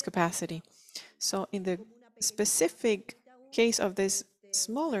response capacity. So in the specific case of this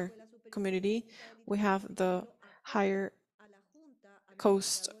smaller community, we have the Higher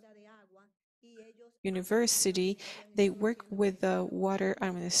Coast University. They work with the Water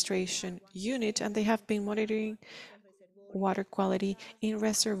Administration Unit, and they have been monitoring water quality in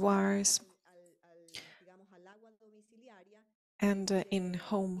reservoirs and in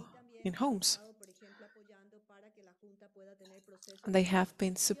homes. They have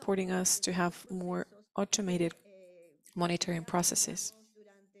been supporting us to have more automated monitoring processes.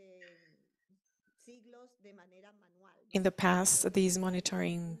 In the past, these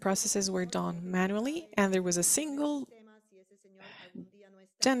monitoring processes were done manually, and there was a single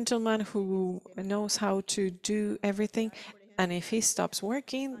gentleman who knows how to do everything, and if he stops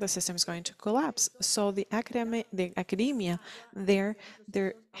working, the system is going to collapse. So the academia, they're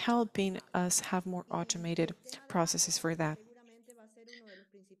helping us have more automated processes for that.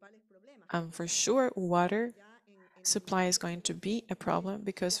 For sure, water supply is going to be a problem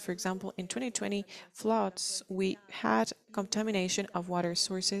because, for example, in 2020 floods, we had contamination of water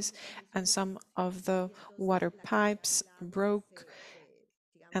sources and some of the water pipes broke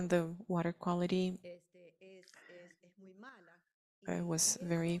and the water quality was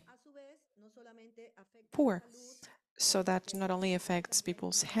very poor. So that not only affects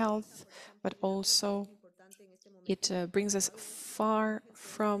people's health, but also it brings us far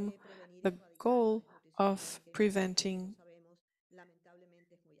from the goal of preventing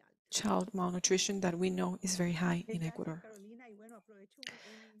child malnutrition that we know is very high in Ecuador.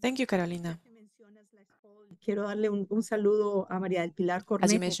 Thank you, Carolina. Quiero darle un saludo a María del Pilar Cornejo.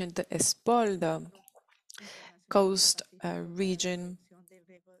 As you mentioned, the ESPOL, the Coast Region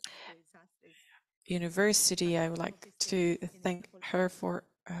University, I would like to thank her for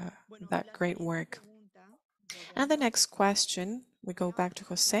that great work. And the next question, we go back to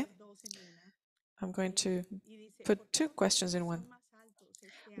José. I'm going to put two questions in one.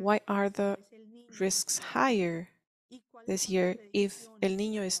 Why are the risks higher this year if El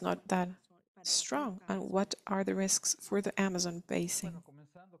Niño is not that strong? And what are the risks for the Amazon basin?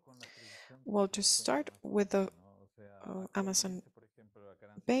 Well, to start with the Amazon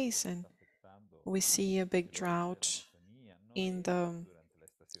basin, we see a big drought in the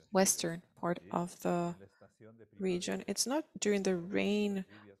western part of the region. It's not during the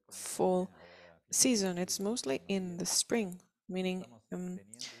rainfall season, it's mostly in the spring, meaning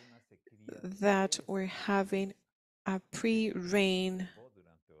that we're having a pre-rain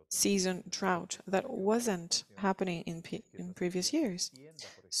season drought that wasn't happening in previous years.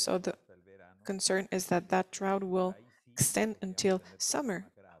 So the concern is that that drought will extend until summer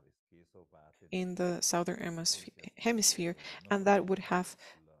in the southern hemisphere, and that would have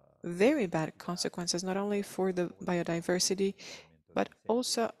very bad consequences, not only for the biodiversity, but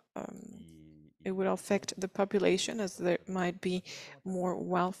also it would affect the population, as there might be more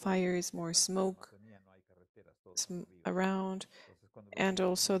wildfires, more smoke around, and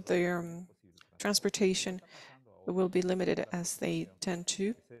also their transportation will be limited, as they tend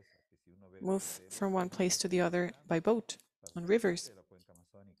to move from one place to the other by boat on rivers.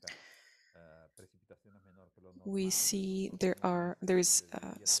 We see there is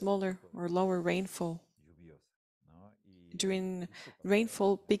smaller or lower rainfall during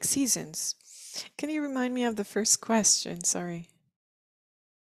rainfall peak seasons. Can you remind me of the first question? Sorry.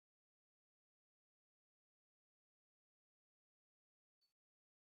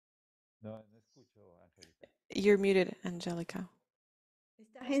 You're muted, Angelica.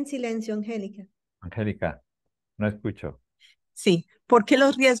 Estás en silencio, Angélica. Angélica, no escucho. Sí, ¿por qué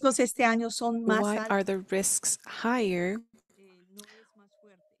los riesgos este año son más Why altos? are the risks higher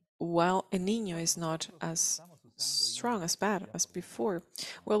while El Niño is not as strong, as bad as before?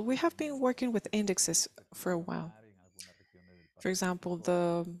 Well, we have been working with indexes for a while. For example,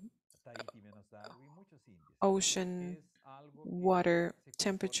 the ocean water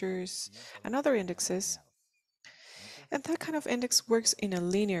temperatures and other indexes. And that kind of index works in a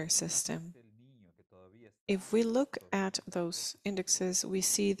linear system. If we look at those indexes, we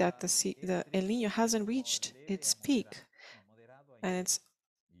see that the El Niño hasn't reached its peak, and it's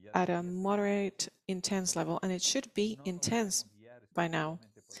at a moderate intense level, and it should be intense by now.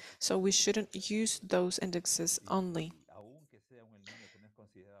 So we shouldn't use those indexes only,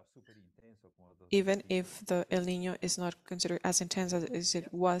 even if the El Niño is not considered as intense as it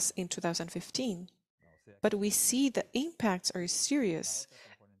was in 2015. But we see the impacts are serious.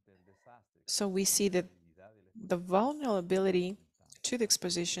 So we see that the vulnerability to the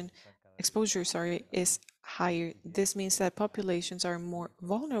exposure, is higher. This means that populations are more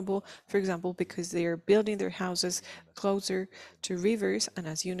vulnerable, for example, because they are building their houses closer to rivers, and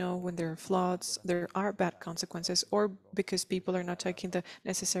as you know, when there are floods, there are bad consequences, or because people are not taking the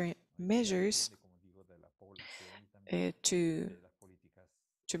necessary measures to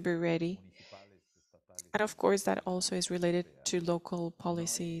be ready. And of course, that also is related to local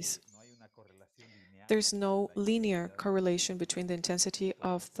policies. There's no linear correlation between the intensity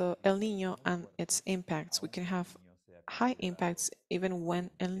of the El Niño and its impacts. We can have high impacts even when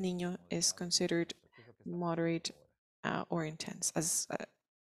El Niño is considered moderate or intense, as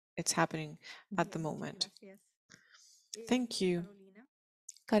it's happening at the moment. Thank you.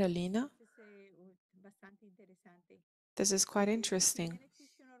 Carolina, this is quite interesting.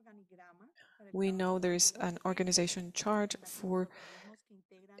 We know there's an organization chart for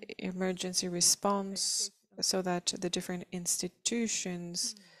emergency response so that the different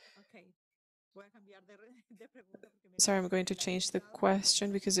institutions... Sorry, I'm going to change the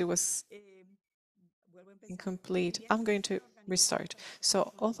question because it was incomplete. I'm going to restart.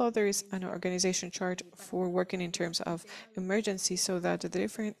 So although there is an organization chart for working in terms of emergency so that the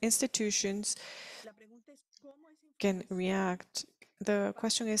different institutions can react, the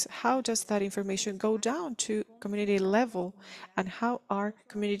question is, how does that information go down to community level, and how are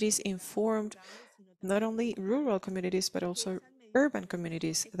communities informed, not only rural communities, but also urban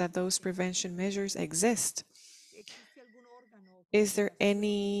communities that those prevention measures exist? Is there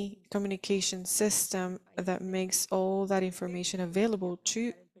any communication system that makes all that information available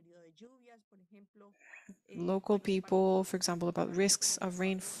to local people, for example, about risks of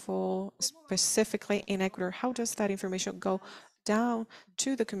rainfall, specifically in Ecuador? How does that information go down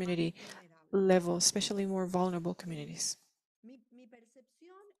to the community level, especially more vulnerable communities?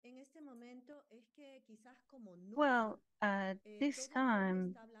 Well, at this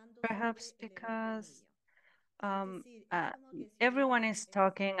time, perhaps because um, uh, everyone is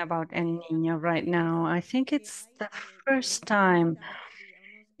talking about El Niño right now. I think it's the first time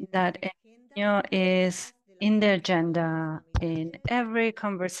that El Niño is in the agenda in every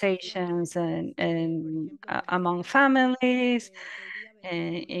conversations and among families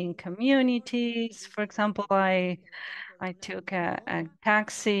and in communities. For example, I took a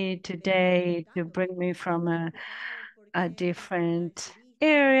taxi today to bring me from a different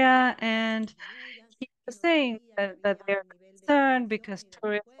area, and he was saying that they're concerned because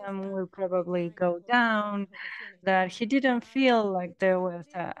tourism will probably go down, that he didn't feel like there was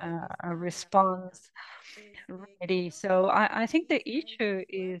a response ready. So I think the issue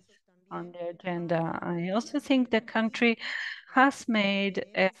is on the agenda. I also think the country has made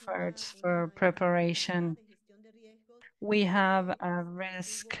efforts for preparation. We have a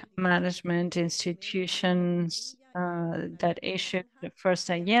risk management institutions that issued first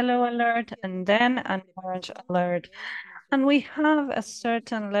a yellow alert and then an orange alert. And we have a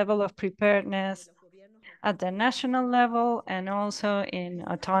certain level of preparedness at the national level and also in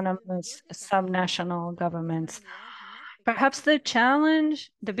autonomous subnational governments. Perhaps the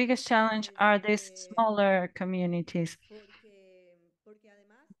biggest challenge are these smaller communities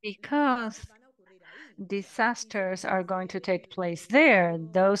because disasters are going to take place there.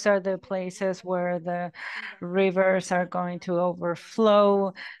 Those are the places where the rivers are going to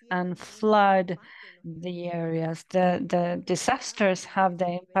overflow and flood the areas. The disasters have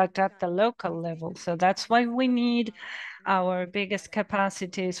the impact at the local level. So that's why we need our biggest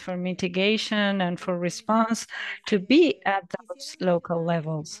capacities for mitigation and for response to be at those local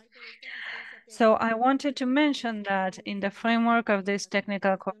levels. So I wanted to mention that in the framework of this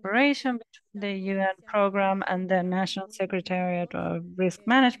technical cooperation between the UN program and the National Secretariat of Risk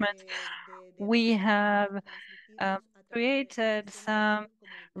Management, we have created some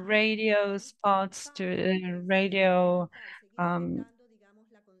radio spots to radio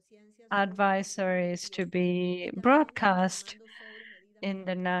advisories to be broadcast in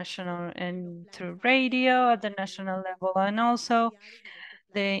the national and through radio at the national level, and also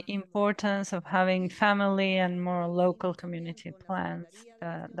the importance of having family and more local community plans.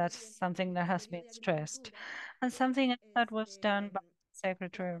 That's something that has been stressed, and something that was done by the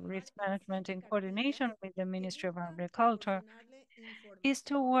Secretary of Risk Management in coordination with the Ministry of Agriculture is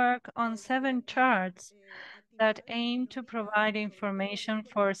to work on 7 charts that aim to provide information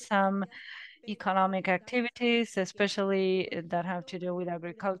for some economic activities, especially that have to do with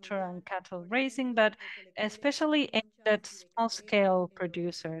agriculture and cattle raising, but especially aimed at small-scale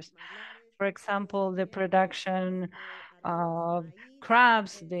producers. For example, the production of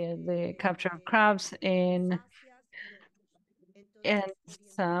crabs, the capture of crabs in and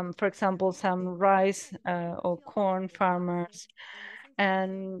some, for example, some rice or corn farmers,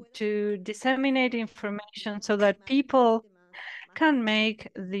 and to disseminate information so that people can make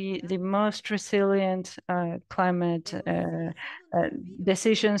the most resilient climate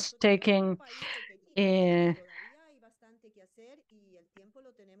decisions taking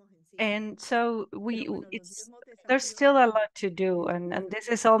and so there's still a lot to do, and this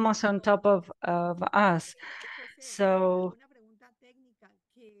is almost on top of us. So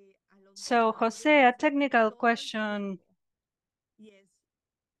Jose, a technical question.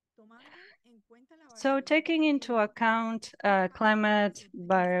 So taking into account climate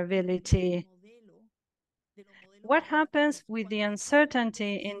variability, what happens with the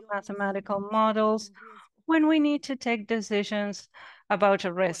uncertainty in mathematical models when we need to take decisions about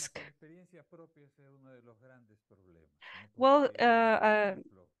a risk? Well,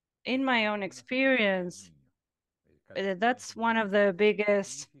 in my own experience, that's one of the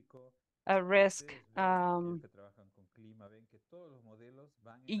biggest risk.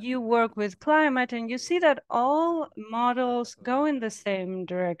 You work with climate and you see that all models go in the same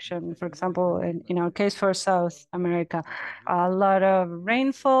direction. For example, in our case for South America, a lot of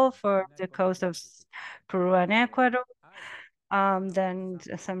rainfall for the coast of Peru and Ecuador, then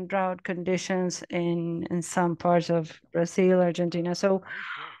some drought conditions in some parts of Brazil, Argentina. So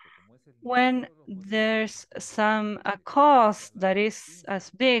when there's a cause that is as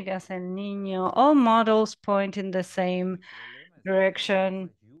big as El Niño, all models point in the same direction.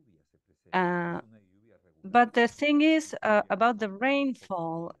 But the thing is about the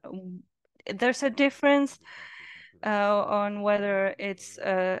rainfall, there's a difference on whether it's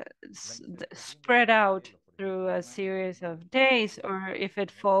spread out through a series of days or if it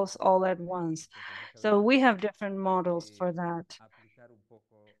falls all at once. So we have different models for that.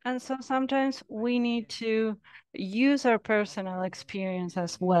 And so sometimes we need to use our personal experience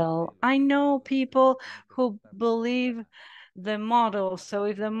as well. I know people who believe the model. So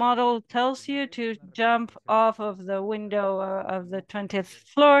if the model tells you to jump off of the window of the 20th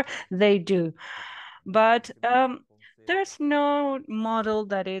floor, they do. But there's no model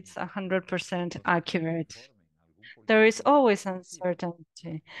that it's 100% accurate. There is always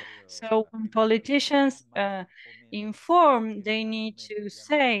uncertainty. So when politicians inform, they need to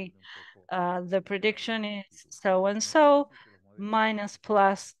say the prediction is so and so minus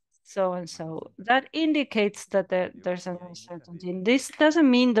plus so and so. That indicates that there's an uncertainty. And this doesn't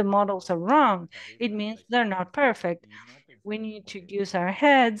mean the models are wrong. It means they're not perfect. We need to use our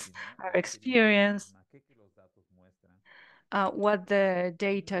heads, our experience, what the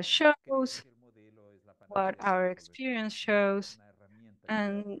data shows, what our experience shows.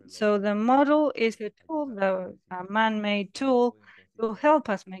 And so the model is a tool, a man-made tool to help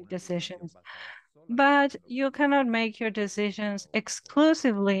us make decisions. But you cannot make your decisions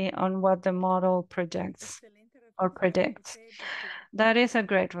exclusively on what the model projects or predicts. That is a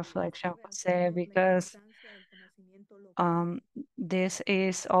great reflection, Jose, because this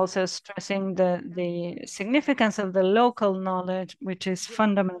is also stressing the significance of the local knowledge, which is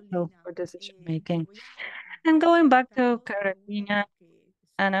fundamental for decision making. And going back to Carolina,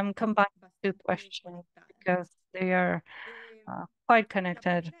 and I'm combining two questions because they are quite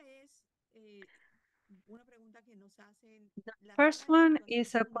connected. The first one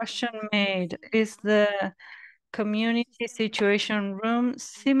is a question made. Is the community situation room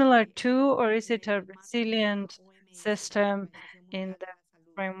similar to, or is it a resilient system in the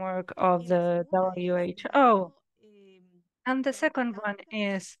framework of the WHO? And the second one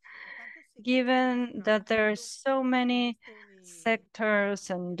is, given that there are so many sectors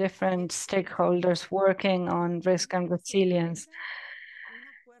and different stakeholders working on risk and resilience,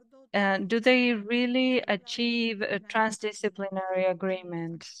 do they really achieve a transdisciplinary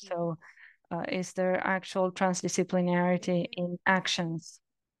agreement? So is there actual transdisciplinarity in actions?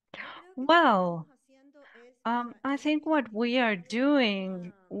 Well, I think what we are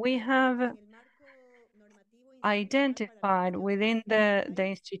doing, we have identified within the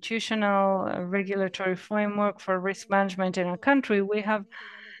institutional regulatory framework for risk management in a country, we have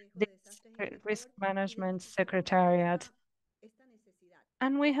the risk management secretariat.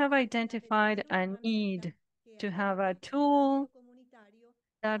 And we have identified a need to have a tool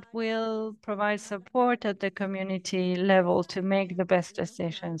that will provide support at the community level to make the best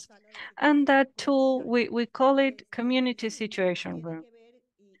decisions. And that tool, we call it community situation room.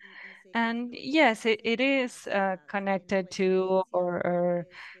 And yes, it is connected to or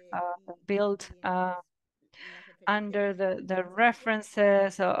built under the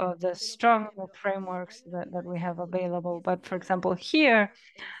references of the strong frameworks that we have available. But for example, here,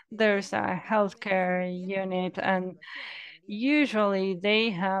 there's a healthcare unit, and usually they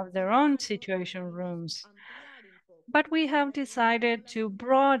have their own situation rooms. But we have decided to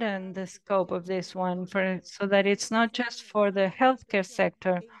broaden the scope of this one so that it's not just for the healthcare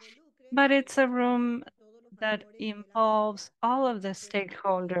sector, but it's a room that involves all of the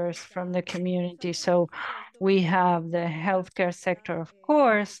stakeholders from the community. So we have the healthcare sector, of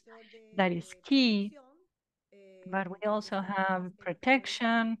course, that is key, but we also have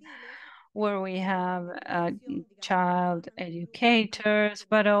protection, where we have child educators,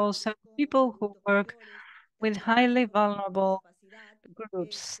 but also people who work with highly vulnerable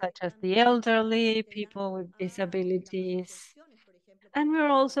groups, such as the elderly, people with disabilities. And we're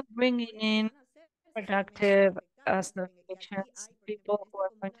also bringing in productive associations, people who are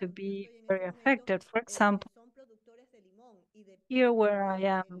going to be very affected. For example, here where I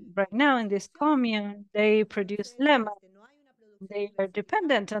am right now in this commune, they produce lemon. They are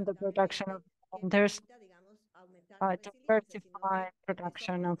dependent on the production of lemon. There's diversified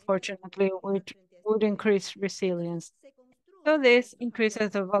production, unfortunately, which would increase resilience. So this increases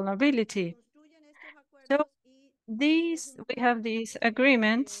the vulnerability. So we have these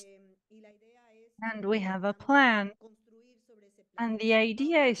agreements and we have a plan. And the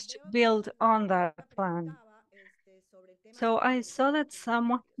idea is to build on that plan. So I saw that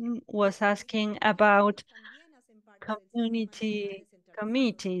someone was asking about community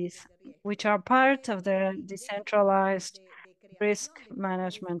committees, which are part of the decentralized risk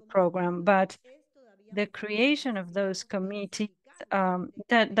management program, but the creation of those committees,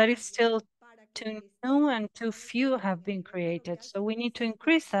 that is still too new and too few have been created. So we need to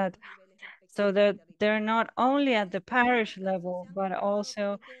increase that so that they're not only at the parish level, but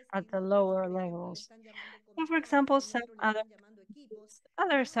also at the lower levels. So for example, some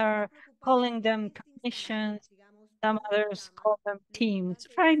others are calling them commissions, some others call them teams.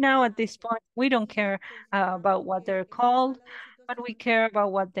 Right now, at this point, we don't care about what they're called, but we care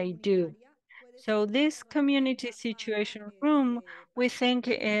about what they do. So this community situation room, we think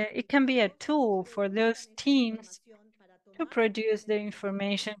it can be a tool for those teams to produce the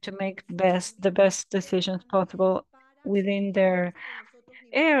information to make the best decisions possible within their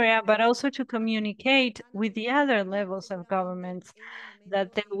area, but also to communicate with the other levels of governments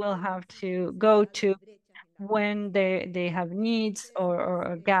that they will have to go to when they have needs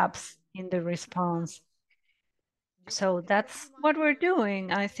or gaps in the response. So that's what we're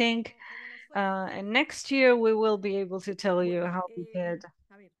doing. I think and next year we will be able to tell you how we did.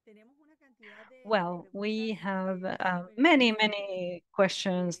 Well, we have many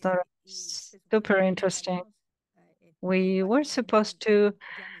questions that are super interesting. We were supposed to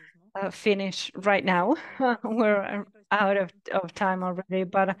finish right now. We're out of time already,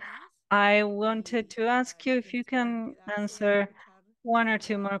 but I wanted to ask you if you can answer one or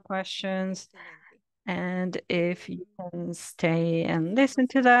two more questions. And if you can stay and listen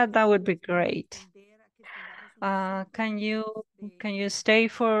to that, that would be great. Can you stay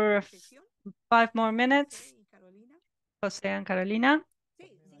for 5 more minutes? José and Carolina?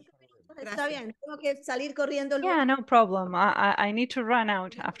 Está bien, tengo que salir corriendo luego. Yeah, no problem. I need to run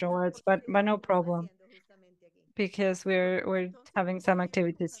out afterwards, but no problem, because we're having some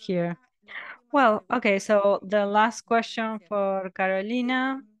activities here. Well, okay, so the last question for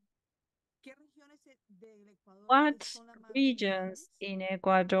Carolina. What regions in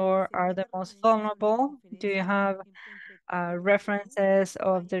Ecuador are the most vulnerable? Do you have references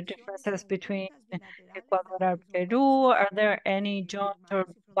of the differences between Ecuador and Peru? Are there any joint or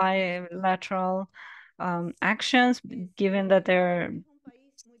bilateral actions, given that they're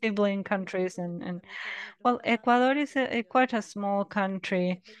sibling countries? And well, Ecuador is quite a small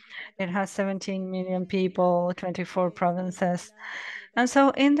country. It has 17 million people, 24 provinces. And so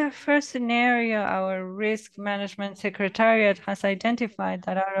in the first scenario, our risk management secretariat has identified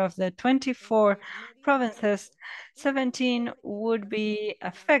that out of the 24 provinces, 17 would be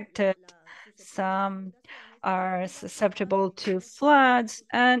affected. Some are susceptible to floods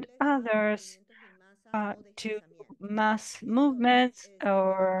and others to mass movements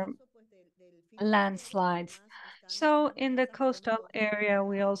or landslides. So in the coastal area,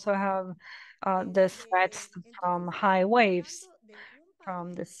 we also have the threats from high waves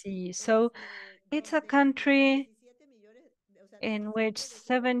from the sea. So it's a country in which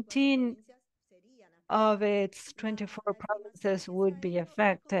 17 of its 24 provinces would be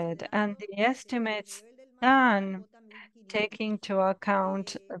affected. And the estimates done, taking into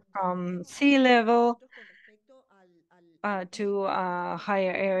account from sea level to a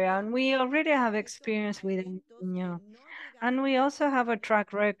higher area. And we already have experience with Niño. And we also have a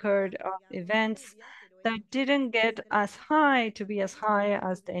track record of events that didn't get as high to be as high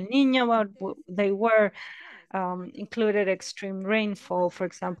as the El Niño, but they were included extreme rainfall. For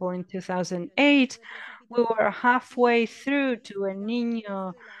example, in 2008, we were halfway through to El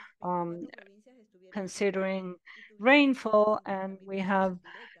Niño considering rainfall, and we have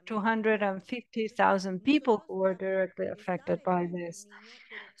 250,000 people who were directly affected by this.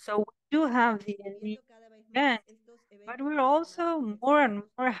 So we do have the El Niño event, but we're also more and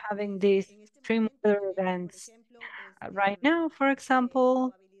more having these extreme weather events. Right now, for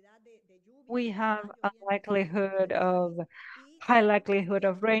example, we have a high likelihood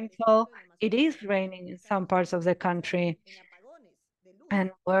of rainfall. It is raining in some parts of the country.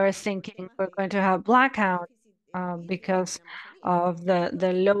 And we're thinking we're going to have blackout because of the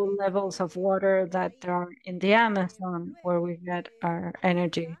low levels of water that are in the Amazon, where we get our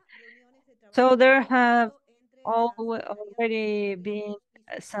energy. So there have already been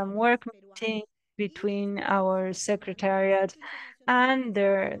some work meetings between our secretariat and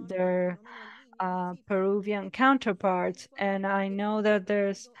their Peruvian counterparts. And I know that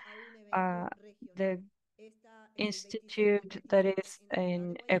there's the institute that is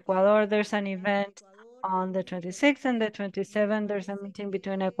in Ecuador. There's an event on the 26th and the 27th. There's a meeting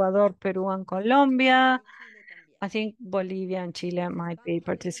between Ecuador, Peru, and Colombia. I think Bolivia and Chile might be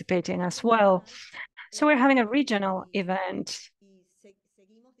participating as well. So we're having a regional event.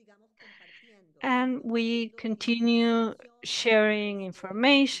 And we continue sharing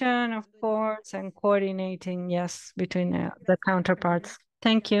information, of course, and coordinating, yes, between the counterparts.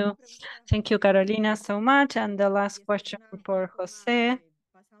 Thank you. Thank you, Carolina, so much. And the last question for Jose.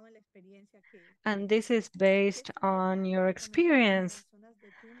 And this is based on your experience.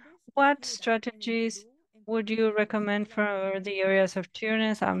 What strategies would you recommend for the areas of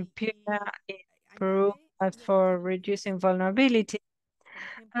Tunis and Piura in Peru as for reducing vulnerability?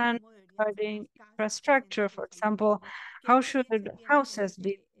 And regarding infrastructure, for example, how should houses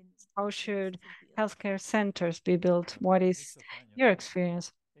be? How should healthcare centers be built? What is your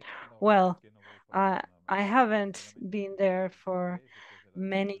experience? Well, I haven't been there for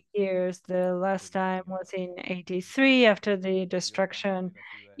many years. The last time was in 83 after the destruction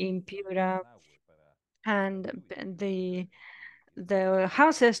in Piura, and the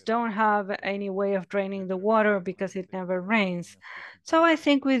houses don't have any way of draining the water because it never rains. So I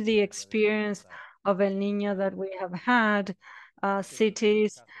think with the experience of El Niño that we have had,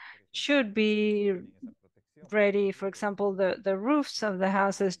 cities should be ready. For example, the roofs of the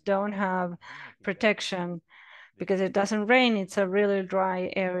houses don't have protection because it doesn't rain. It's a really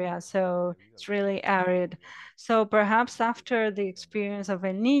dry area, so it's really arid. So perhaps after the experience of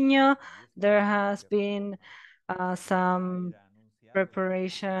El Niño, there has been some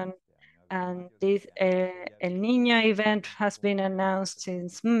preparation, and this El Niño event has been announced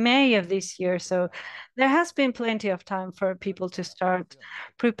since May of this year. So there has been plenty of time for people to start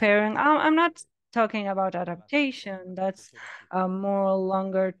preparing. I'm not talking about adaptation, that's a more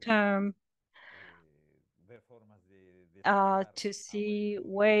longer term, to see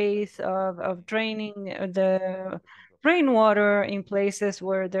ways of draining the rainwater in places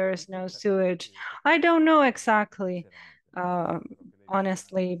where there is no sewage. I don't know exactly,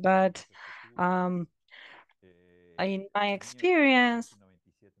 honestly, but in my experience,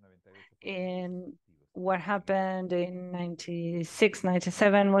 in what happened in 96,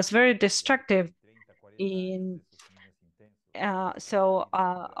 97 was very destructive in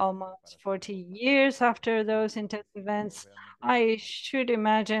almost 40 years after those intense events. I should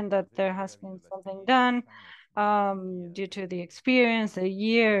imagine that there has been something done due to the experience, the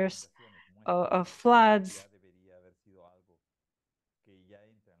years of floods.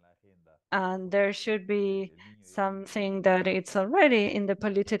 And there should be something that it's already in the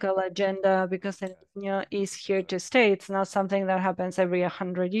political agenda because El Niño is here to stay. It's not something that happens every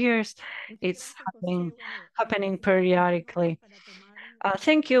 100 years. It's happening periodically.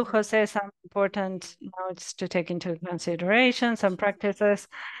 Thank you, Jose. Some important notes to take into consideration, some practices.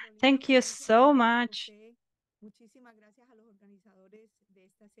 Thank you so much.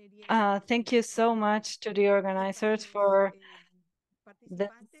 Thank you so much to the organizers for this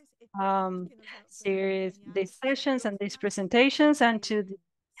series, these sessions and these presentations, and to the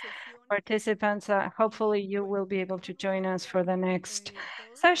participants. Hopefully you will be able to join us for the next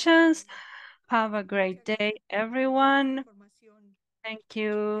sessions. Have a great day, everyone. Thank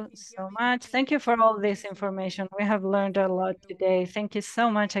you so much. Thank you for all this information. We have learned a lot today. Thank you so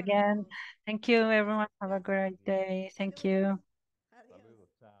much again. Thank you, everyone. Have a great day. Thank you.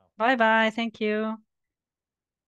 Bye-bye. Thank you.